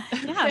fun.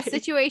 Yeah.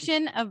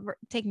 Situation of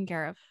taken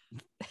care of.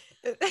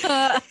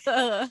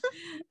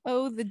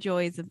 Oh, the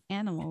joys of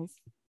animals.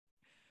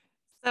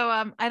 So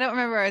I don't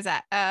remember where I was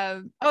at.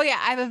 Oh yeah,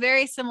 I have a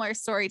very similar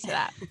story to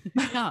that.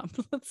 Yeah,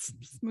 let's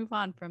just move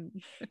on from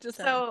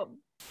So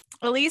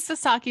Elise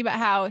was talking about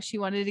how she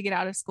wanted to get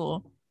out of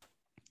school.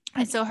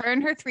 And so her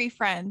and her 3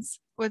 friends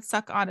would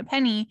suck on a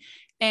penny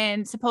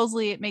and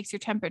supposedly it makes your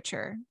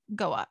temperature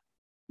go up.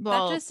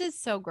 Well, that just is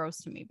so gross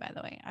to me, by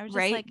the way. I was just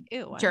right? like,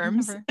 ew.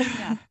 Germs.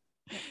 Yeah.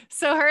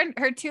 So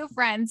her 2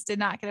 friends did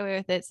not get away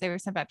with it. So they were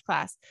sent back to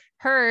class.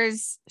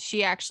 Hers,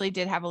 she actually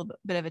did have a little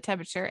bit of a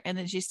temperature. And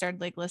then she started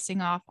like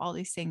listing off all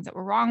these things that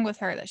were wrong with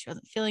her, that she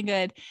wasn't feeling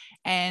good.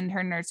 And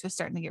her nurse was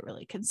starting to get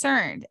really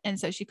concerned. And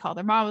so she called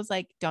her mom, was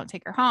like, don't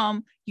take her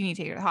home. You need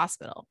to take her to the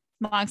hospital.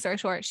 Long story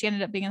short, she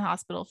ended up being in the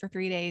hospital for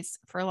 3 days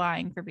for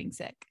lying for being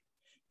sick.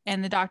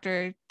 And the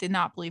doctor did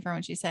not believe her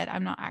when she said,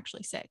 I'm not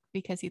actually sick,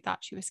 because he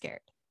thought she was scared.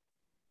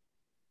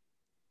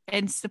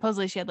 And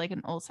supposedly she had like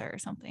an ulcer or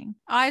something.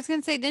 I was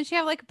gonna say, didn't she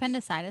have like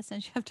appendicitis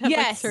and she have to have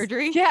like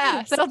surgery?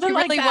 Yeah, so something she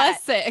like really that.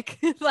 was sick.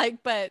 Like,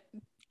 but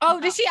Oh,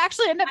 did she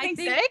actually end up I being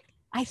think- sick?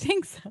 I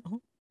think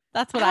so.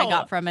 That's what I Ow.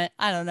 got from it.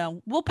 I don't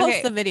know. We'll post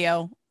Okay. the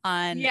video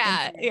on.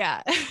 Yeah, Instagram.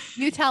 yeah.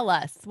 You tell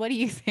us. What do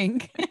you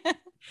think?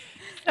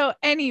 So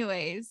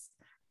anyways,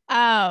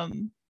 so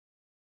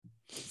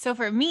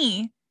for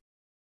me,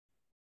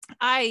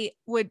 I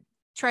would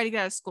try to get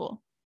out of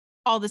school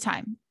all the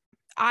time.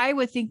 I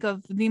would think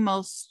of the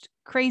most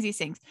crazy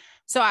things.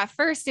 So at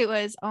first it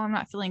was, oh, I'm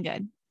not feeling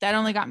good. That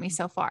only got me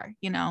so far,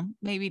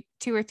 maybe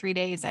 2 or 3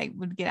 days I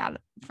would get out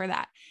for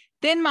that.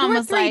 Then Two mom or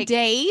was three like,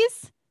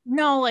 days.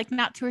 no, like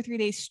not 2 or 3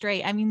 days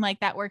straight. I mean, like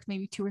that worked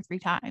maybe 2 or 3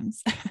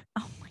 times.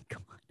 Oh my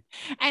God.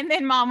 And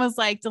then mom was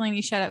like,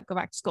 Delaney, shut up, go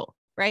back to school.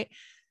 Right.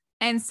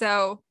 And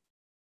so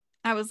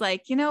I was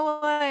like, you know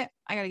what?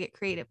 I got to get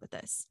creative with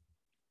this.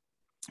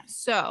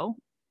 So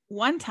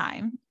one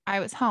time I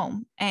was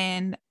home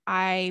and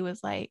I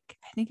was like,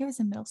 I think I was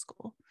in middle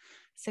school,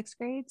 6th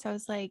grade. So I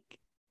was like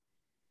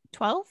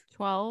 12,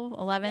 12,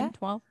 11, Yeah.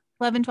 12.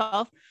 11,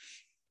 12.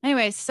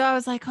 Anyways, so I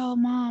was like, oh,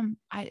 mom,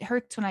 it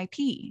hurts when I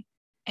pee.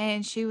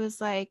 And she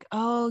was like,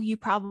 oh, you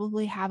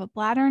probably have a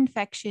bladder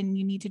infection.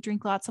 You need to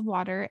drink lots of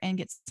water and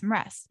get some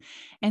rest.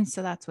 And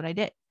so that's what I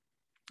did.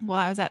 Well,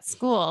 I was at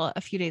school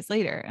a few days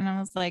later and I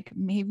was like,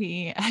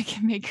 maybe I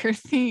can make her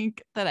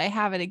think that I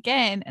have it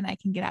again and I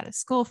can get out of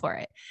school for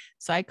it.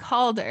 So I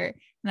called her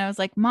and I was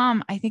like,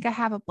 Mom, I think I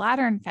have a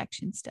bladder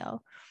infection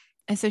still.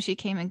 And so she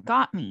came and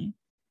got me.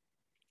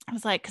 I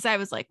was like, because I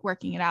was like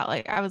working it out.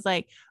 Like, I was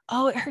like,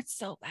 oh, it hurts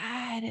so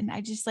bad. And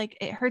I just like,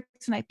 it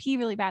hurts when I pee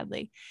really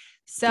badly.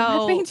 What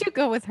So, made you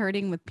go with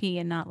hurting with pee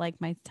and not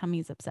like my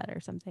tummy's upset or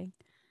something?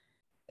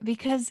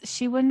 because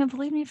she wouldn't have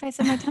believed me if I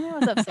said my tummy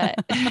was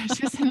upset.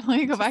 She was going to let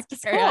me go back to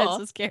school. I was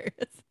just curious.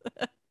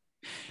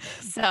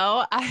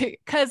 So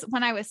because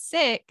when I was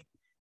sick,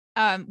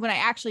 when I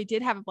actually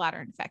did have a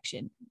bladder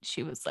infection,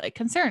 she was like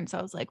concerned. So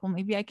I was like, well,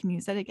 maybe I can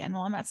use that again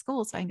while I'm at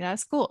school so I can get out of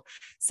school.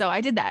 So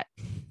I did that.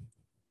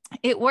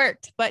 It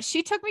worked, but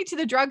she took me to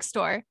the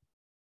drugstore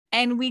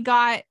and we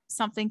got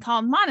something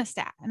called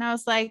Monistat. And I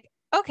was like,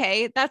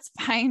 okay, that's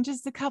fine.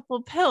 Just a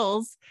couple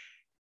pills.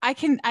 I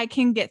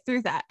can get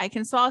through that. I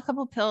can swallow a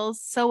couple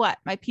pills. So what?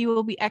 My pee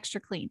will be extra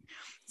clean.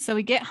 So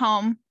we get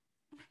home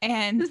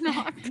and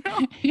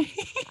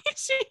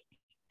she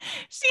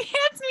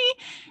hands me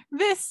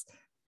this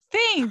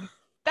thing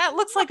that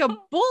looks like a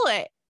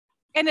bullet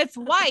and it's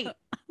white.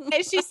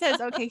 And she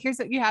says, okay, here's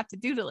what you have to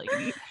do,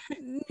 Delaney.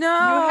 No.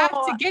 You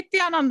have to get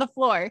down on the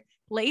floor,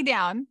 lay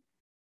down.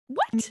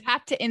 What? You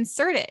have to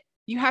insert it.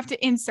 You have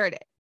to insert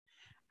it.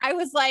 I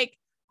was like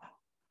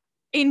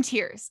in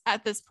tears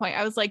at this point.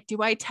 I was like,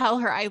 do I tell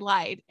her I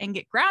lied and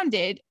get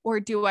grounded or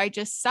do I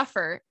just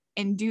suffer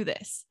and do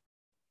this?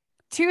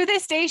 To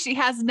this day, she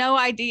has no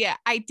idea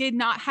I did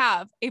not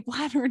have a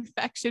bladder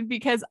infection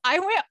because I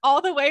went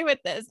all the way with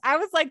this. I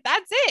was like,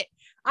 that's it.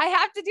 I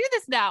have to do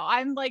this now.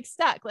 I'm like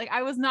stuck. Like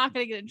I was not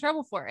going to get in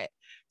trouble for it.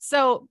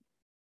 So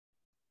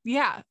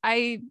yeah,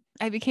 I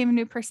became a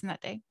new person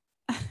that day.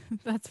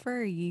 That's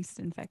for a yeast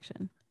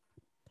infection.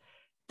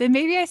 Then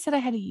maybe I said I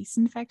had a yeast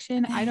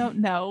infection. I don't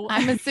know.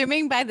 I'm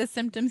assuming by the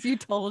symptoms you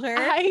told her,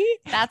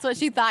 that's what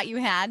she thought you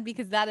had,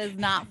 because that is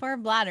not for a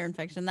bladder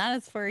infection. That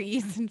is for a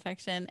yeast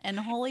infection. And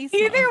holy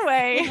smokes. Either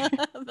way,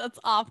 that's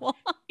awful.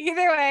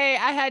 Either way,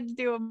 I had to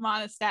do a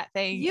Monistat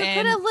thing. You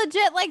could have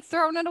legit like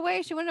thrown it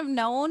away. She wouldn't have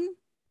known.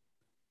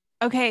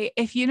 Okay,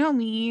 if you know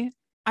me,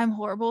 I'm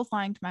horrible with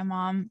lying to my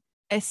mom,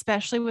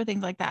 especially with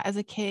things like that. As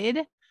a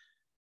kid,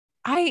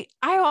 I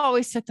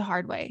always took the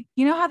hard way.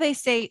 You know how they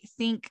say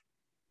think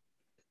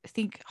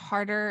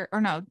harder,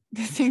 or no,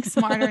 think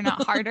smarter,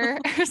 not harder,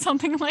 or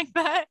something like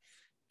that.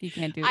 You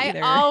can't do it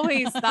either. I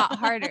always thought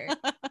harder.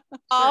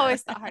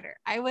 Always thought harder.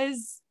 I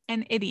was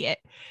an idiot,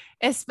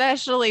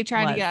 especially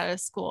trying to get out of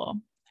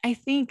school. I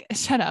think,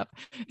 shut up.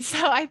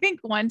 So I think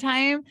one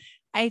time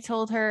I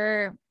told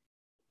her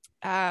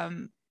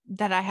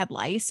that I had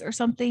lice or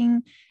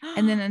something.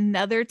 And then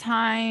another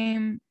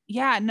time,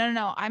 yeah,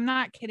 no, I'm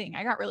not kidding.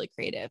 I got really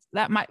creative.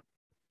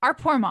 Our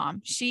poor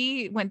mom,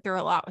 she went through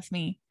a lot with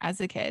me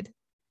as a kid.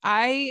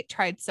 I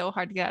tried so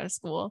hard to get out of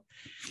school.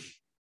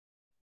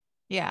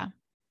 Yeah.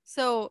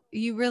 So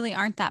you really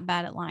aren't that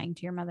bad at lying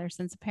to your mother,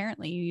 since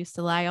apparently you used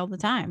to lie all the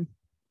time.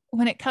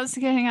 When it comes to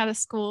getting out of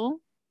school,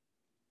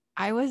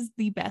 I was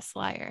the best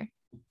liar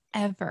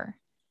ever.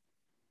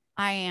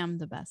 I am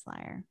the best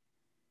liar.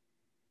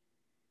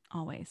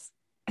 Always.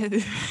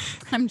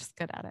 I'm just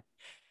good at it.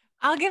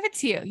 I'll give it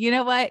to you. You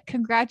know what?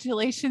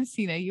 Congratulations,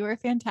 Sina. You are a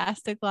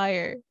fantastic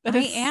liar. That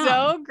is am.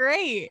 So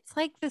great. It's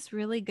like this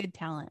really good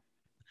talent.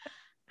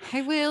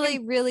 I really,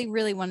 really,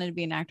 really wanted to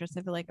be an actress.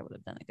 I feel like I would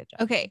have done a good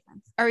job. Okay.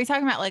 Are we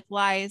talking about like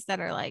lies that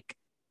are like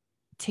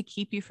to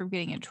keep you from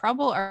getting in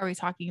trouble? Or are we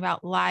talking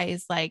about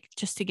lies like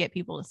just to get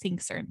people to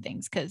think certain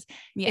things? Because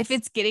if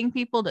it's getting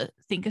people to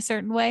think a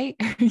certain way,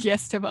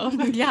 yes to both.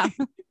 Yeah.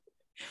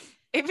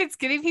 If it's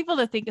getting people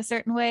to think a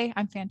certain way,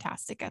 I'm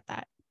fantastic at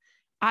that.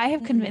 I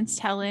have convinced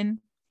Helen.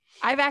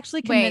 I've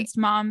actually convinced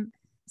mom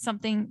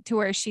something to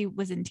where she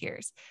was in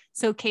tears.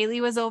 So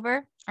Kaylee was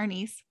over, our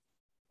niece,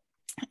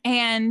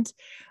 and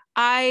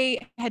I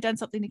had done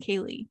something to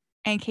Kaylee,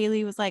 and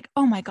Kaylee was like,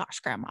 oh my gosh,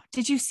 grandma,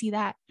 did you see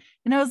that?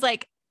 And I was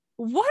like,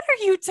 what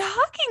are you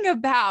talking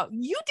about?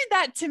 You did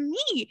that to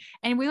me.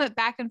 And we went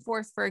back and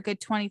forth for a good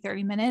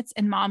 20-30 minutes.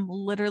 And mom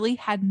literally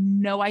had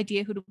no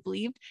idea who to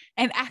believe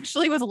and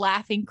actually was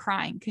laughing,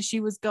 crying because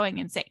she was going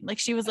insane. Like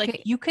she was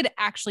like, you could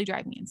actually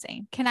drive me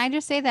insane. Can I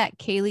just say that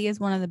Kaylee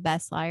is one of the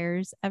best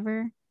liars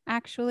ever?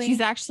 Actually,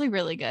 she's actually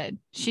really good.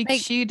 She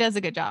does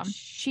a good job.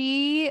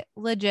 She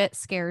legit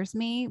scares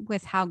me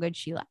with how good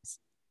she lies.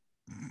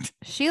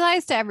 She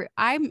lies to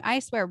I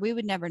swear we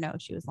would never know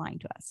she was lying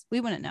to us. We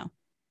wouldn't know.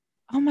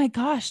 Oh my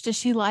gosh. Does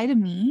she lie to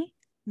me?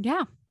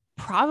 Yeah.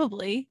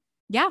 Probably.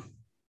 Yeah.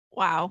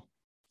 Wow.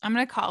 I'm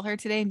going to call her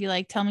today and be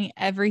like, tell me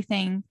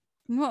everything.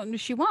 Well,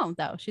 she won't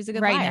though. She's a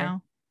good right liar.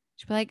 now.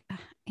 She'll be like,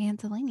 Aunt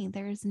Delaney,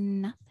 there's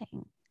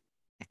nothing.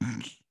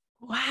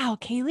 Wow.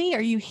 Kaylee,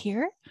 are you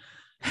here?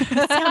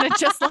 It sounded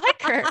just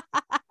like her.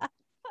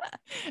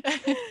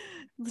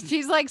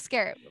 She's like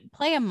scared.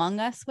 Play Among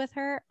Us with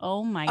her.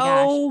 Oh my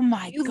gosh. Oh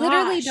my gosh. You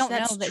literally don't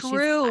that's know that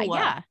true. she's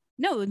yeah.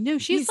 No,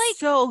 she's like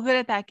so good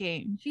at that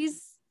game. She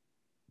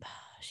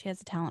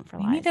has a talent for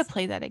We lies. need to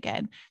play that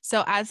again.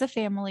 So as a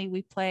family,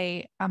 we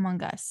play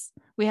Among Us.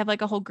 We have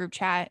like a whole group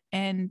chat,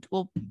 and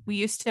we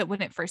used to,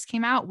 when it first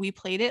came out, we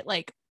played it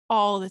like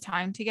all the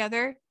time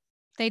together.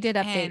 They did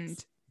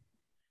updates.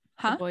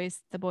 And,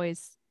 the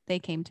boys, they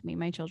came to me.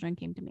 My children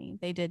came to me.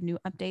 They did new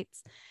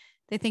updates.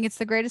 They think it's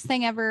the greatest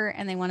thing ever,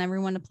 and they want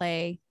everyone to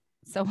play.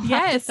 So we'll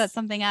have to set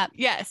something up.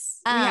 Yes,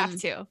 we have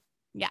to.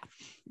 Yeah.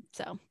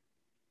 So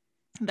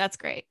that's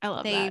great. I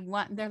love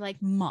that. They're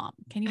like, Mom,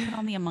 can you put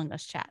on the Among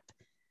Us chat?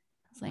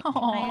 I was like, can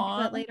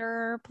I do it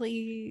later,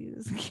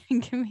 please?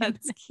 Give me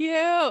That's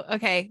cute.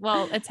 Okay.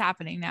 Well, it's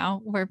happening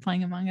now. We're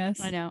playing Among Us.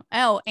 I know.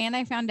 Oh, and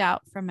I found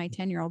out from my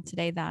 10-year-old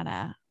today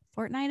that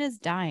Fortnite is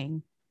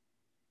dying.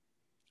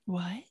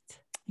 What?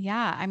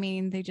 Yeah. I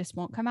mean, they just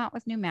won't come out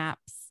with new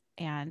maps.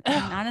 And I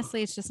mean,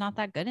 honestly, it's just not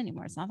that good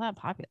anymore. It's not that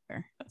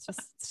popular. It's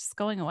just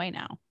going away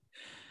now.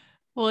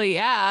 Well,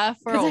 yeah,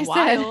 for a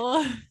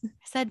while. I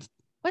said,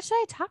 what should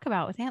I talk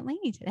about with Aunt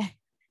Lainey today?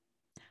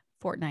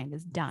 Fortnite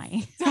is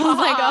dying. I was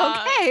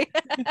like,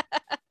 okay.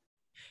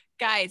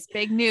 Guys,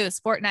 big news.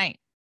 Fortnite.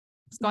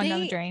 It's going down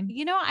the drain.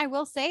 You know, I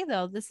will say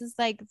though, this is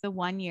like the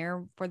one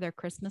year for their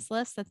Christmas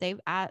list that they've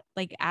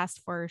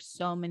asked for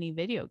so many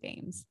video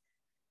games.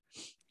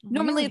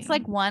 Normally it's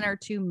like one or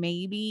two,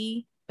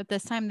 maybe, but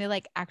this time they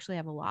like actually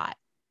have a lot.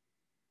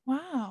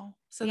 Wow.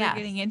 So they're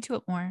getting into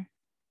it more.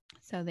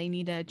 So they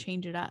need to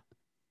change it up.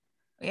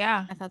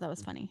 Yeah. I thought that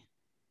was funny.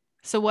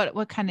 So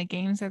what kind of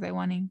games are they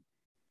wanting?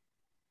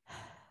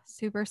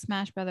 Super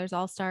Smash Brothers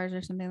All-Stars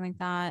or something like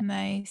that.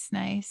 Nice.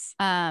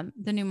 The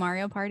new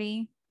Mario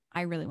Party.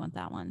 I really want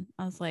that one.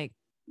 I was like,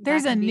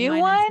 there's a new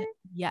one?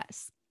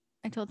 Yes.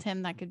 I told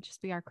Tim that could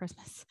just be our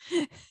Christmas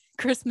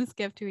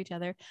gift to each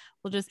other.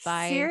 We'll just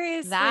buy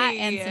that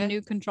and some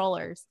new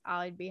controllers.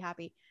 I'd be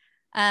happy.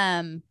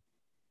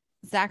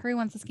 Zachary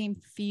wants this game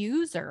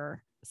Fuser.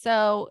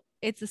 So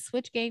it's a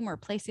Switch game or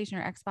PlayStation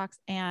or Xbox,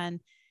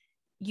 and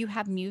you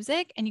have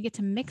music and you get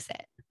to mix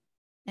it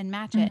and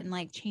match it and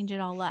like change it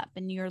all up,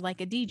 and you're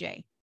like a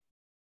DJ.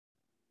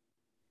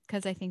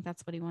 Because I think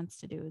that's what he wants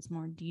to do, is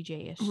more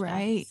DJ-ish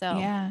right stuff. So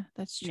yeah,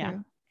 that's true. Yeah.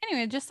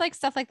 Anyway, just like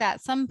stuff like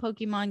that. Some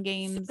Pokemon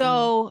games.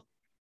 So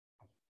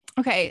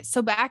okay,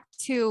 so back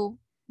to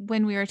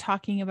when we were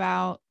talking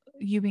about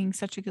you being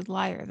such a good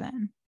liar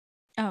then.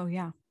 Oh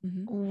yeah.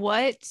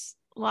 What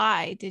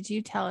lie did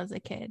you tell as a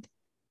kid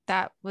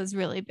that was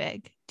really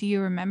big? Do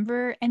you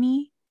remember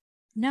any?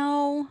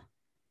 No.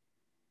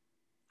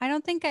 I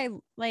don't think I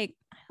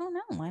don't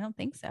know. I don't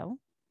think so.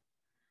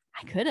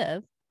 I could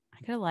have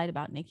lied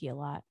about Nikki a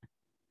lot.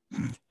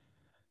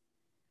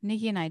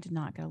 Nikki and I did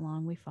not get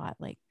along. We fought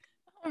like,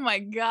 oh my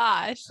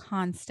gosh,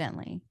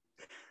 constantly.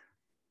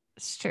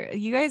 It's true.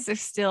 You guys are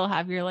still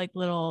have your like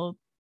little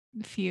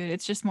feud.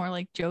 It's just more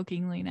like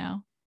jokingly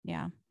now.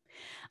 Yeah.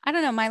 I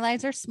don't know. My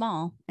lies are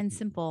small and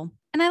simple,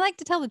 and I like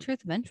to tell the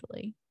truth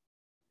eventually.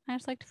 I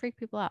just like to freak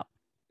people out.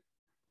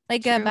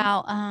 Like true.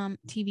 About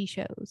TV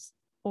shows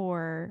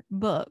or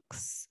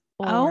books.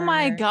 Oh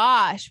my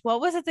gosh.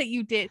 What was it that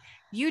you did?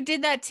 You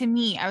did that to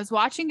me. I was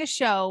watching a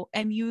show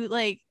and you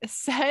like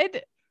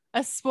said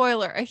a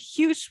spoiler, a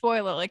huge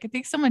spoiler. Like I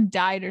think someone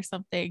died or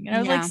something. And I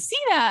was like,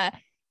 Sina. I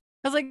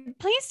was like,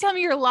 please tell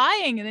me you're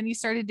lying. And then you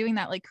started doing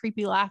that like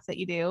creepy laugh that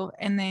you do.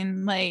 And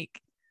then like,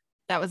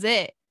 that was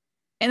it.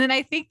 And then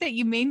I think that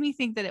you made me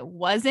think that it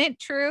wasn't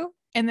true.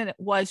 And then it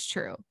was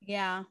true.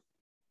 Yeah.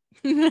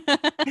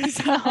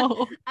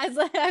 So I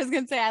was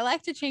gonna say, I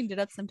like to change it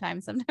up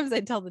sometimes. Sometimes I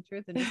tell the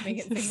truth and just make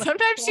it seem sometimes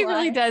like she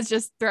really does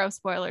just throw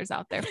spoilers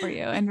out there for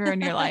you and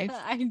ruin your life.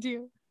 I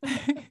do.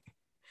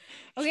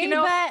 Okay,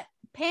 but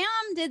Pam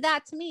did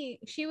that to me.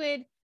 She'd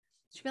be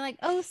like,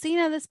 oh,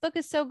 Sina, this book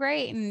is so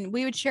great, and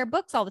we would share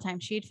books all the time.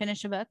 She'd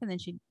finish a book and then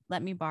she'd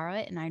let me borrow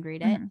it and I'd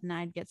read it and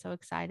I'd get so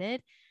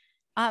excited.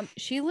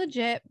 She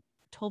legit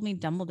told me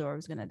Dumbledore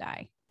was gonna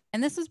die.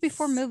 And this was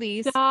before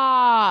movies.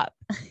 Stop.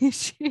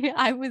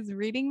 I was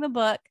reading the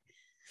book.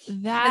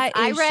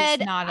 I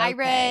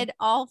read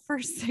all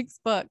first 6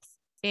 books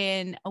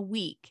in a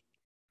week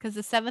because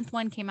the 7th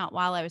one came out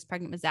while I was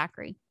pregnant with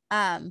Zachary.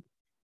 So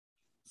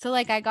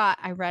like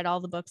I read all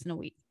the books in a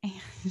week.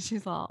 And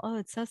she's all, oh,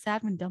 it's so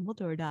sad when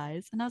Dumbledore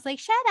dies. And I was like,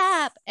 shut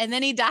up. And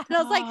then he died. And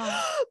I was like, Pamela.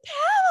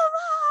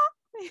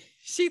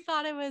 She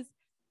thought it was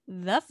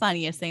the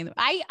funniest thing.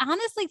 I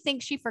honestly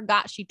think she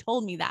forgot she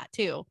told me that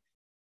too.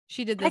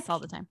 She did this all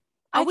the time.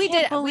 Oh, we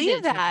did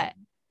believe that.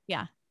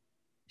 Yeah.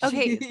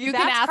 Okay,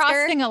 that's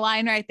crossing a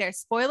line right there.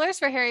 Spoilers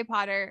for Harry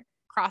Potter.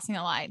 crossing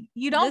a line.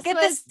 You don't This get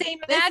was- the same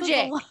This was a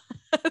magic.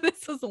 lo-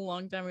 this was a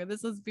long time ago.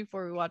 This was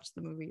before we watched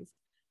the movies.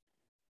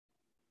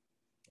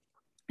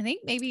 I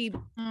think maybe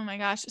Oh my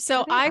gosh.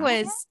 So they I out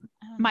was yet?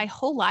 I don't my know.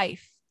 whole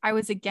life, I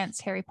was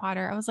against Harry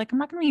Potter. I was like, I'm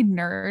not going to be a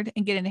nerd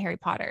and get into Harry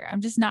Potter. I'm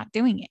just not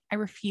doing it. I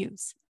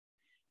refuse.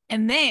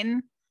 And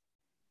then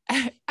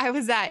I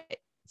was at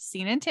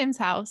Cena and Tim's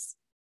house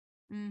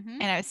Mhm.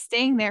 and I was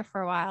staying there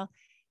for a while.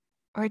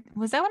 Or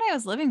was that when I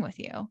was living with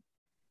you?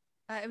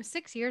 It was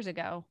 6 years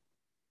ago.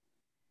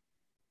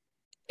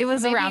 It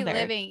was Maybe around there.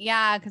 living.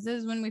 Yeah, because this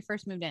is when we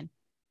first moved in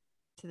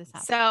to this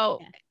house. So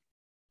Yeah.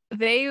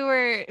 they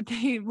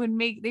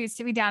would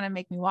sit me down and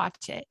make me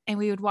watch it. And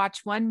we would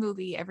watch one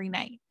movie every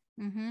night.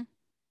 Mm-hmm.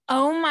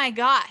 Oh my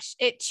gosh.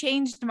 It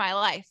changed my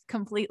life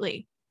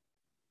completely.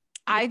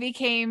 I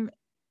became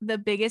the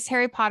biggest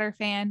Harry Potter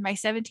fan. My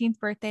 17th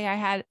birthday, I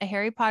had a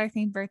Harry Potter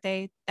themed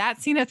birthday.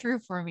 That Cena threw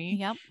for me.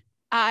 Yep.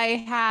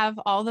 I have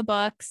all the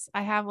books.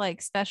 I have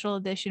like special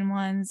edition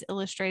ones,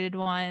 illustrated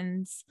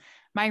ones.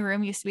 My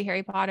room used to be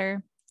Harry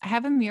Potter. I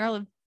have a mural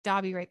of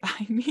Dobby right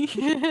behind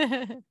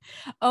me.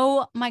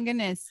 Oh my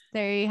goodness.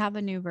 They have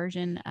a new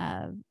version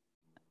of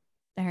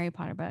the Harry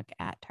Potter book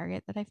at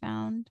Target that I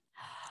found.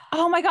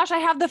 Oh my gosh, I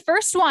have the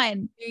first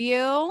one. Do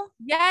you?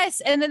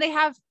 Yes. And then they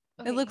have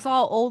It looks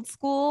all old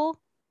school.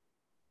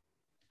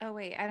 Oh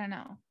wait, I don't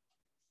know.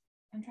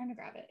 I'm trying to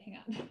grab it. Hang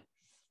on.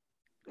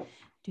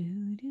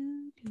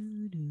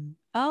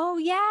 Oh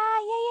yeah.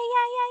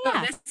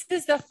 Oh, this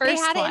is the first They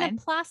had one. it in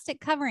a plastic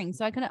covering,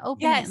 so I couldn't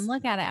open Yes. it and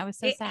look at it. I was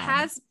so It sad.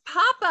 has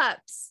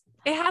pop-ups.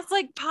 It has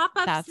like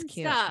pop-ups That's and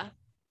cute. stuff.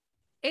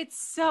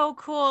 It's so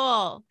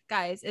cool,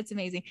 guys. It's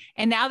amazing.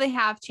 And now they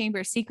have Chamber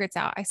of Secrets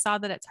out. I saw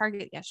that at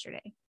Target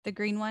yesterday. The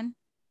green one.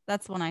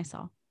 That's the one I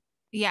saw.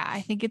 Yeah,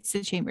 I think it's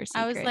the Chamber of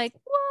Secrets. I was like,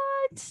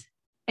 what?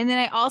 and then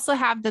I also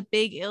have the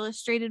big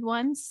illustrated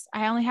ones.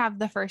 I only have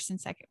the first and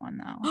second one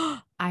though.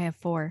 I have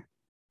 4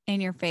 in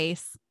your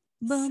face.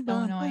 So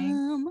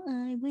annoying.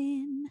 I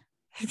win.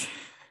 It's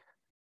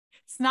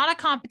not a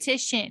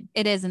competition.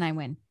 It is, and I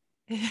win.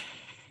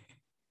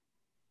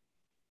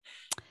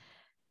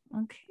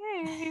 Okay.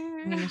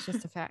 I mean, it's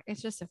just a fact.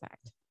 It's just a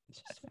fact.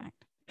 It's just a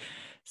fact.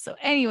 So,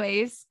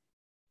 anyways,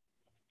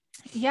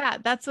 yeah,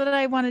 that's what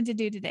I wanted to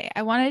do today.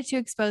 I wanted to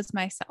expose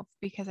myself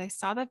because I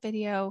saw that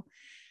video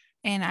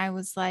and I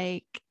was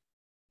like,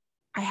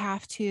 I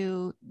have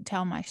to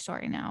tell my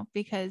story now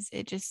because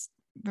it just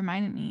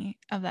reminded me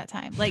of that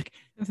time. Like,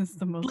 This is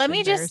the most. let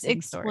me just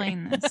embarrassing story.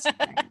 explain this. to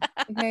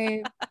you,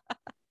 okay.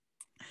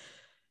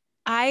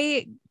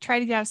 I tried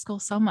to get out of school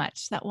so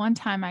much that one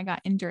time I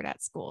got injured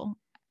at school.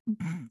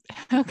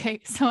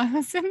 Okay, so I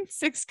was in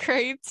 6th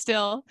grade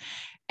still,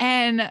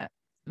 and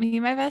me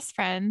and my best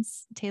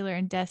friends, Taylor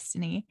and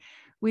Destiny,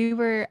 we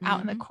were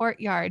out in the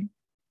courtyard,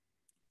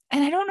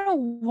 and I don't know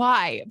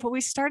why, but we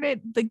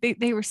started like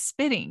they were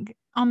spitting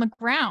on the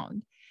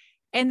ground,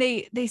 and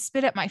they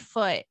spit at my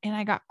foot, and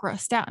I got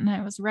grossed out, and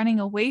I was running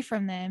away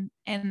from them,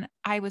 and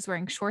I was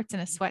wearing shorts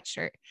and a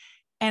sweatshirt.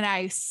 And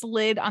I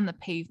slid on the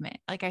pavement.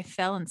 Like I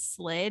fell and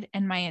slid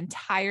and my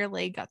entire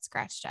leg got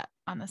scratched up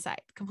on the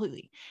side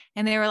completely.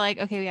 And they were like,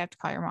 okay, we have to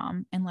call your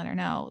mom and let her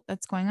know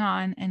that's going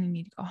on and you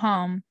need to go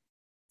home.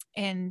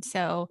 And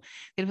so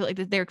they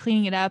were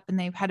cleaning it up and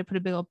they had to put a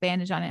big old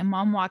bandage on it. And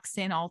mom walks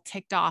in all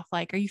ticked off.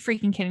 Like, are you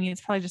freaking kidding me?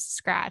 It's probably just a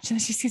scratch.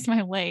 And she sees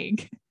my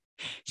leg.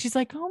 She's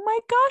like, oh my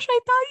gosh, I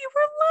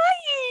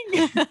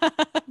thought you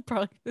were lying.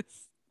 Probably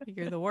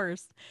you're the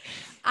worst.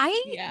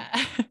 Yeah.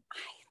 I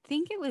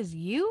think it was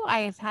you. I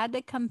have had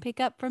to come pick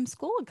up from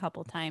school a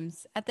couple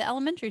times at the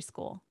elementary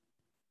school.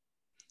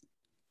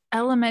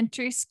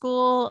 Elementary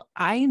school,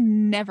 I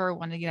never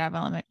wanted to get out of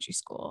elementary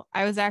school.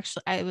 I was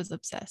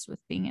obsessed with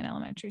being in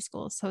elementary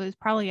school. So it was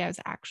probably I was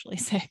actually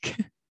sick.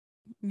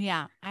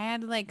 Yeah, I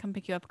had to like come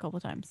pick you up a couple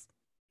times.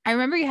 I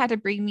remember you had to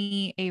bring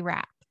me a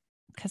wrap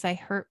because I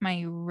hurt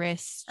my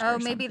wrist. Oh, or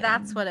maybe something.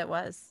 that's what it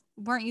was.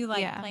 Weren't you like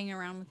Yeah. playing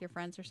around with your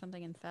friends or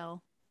something and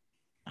fell?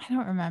 I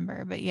don't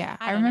remember, but yeah,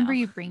 I I don't remember know.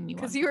 you bring me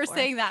one. Because you were before.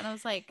 saying that, and I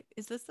was like,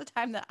 "Is this the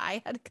time that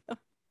I had to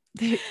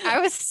come?" I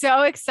was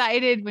so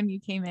excited when you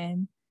came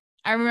in.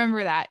 I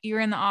remember that you were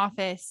in the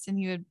office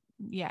and you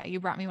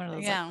brought me one of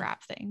those Yeah. like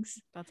wrap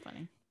things. That's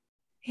funny.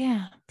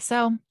 Yeah.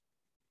 So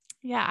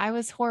yeah, I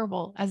was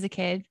horrible as a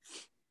kid.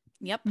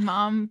 Yep.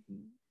 Mom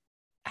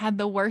had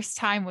the worst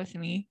time with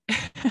me.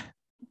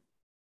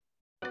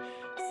 So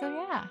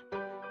yeah,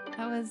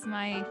 that was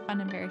my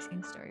fun,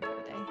 embarrassing story for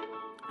the day.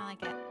 I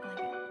like it.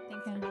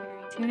 Thanks for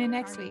sharing. Tune in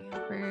next Are week you-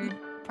 for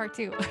part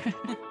 2.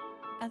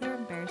 Other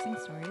embarrassing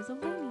stories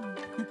of Lainey.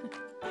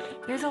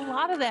 There's a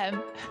lot of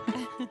them.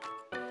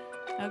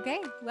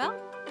 Okay, well,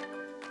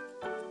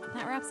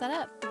 that wraps that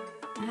up.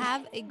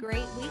 Have a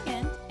great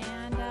weekend,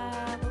 and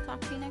we'll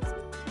talk to you next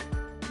week.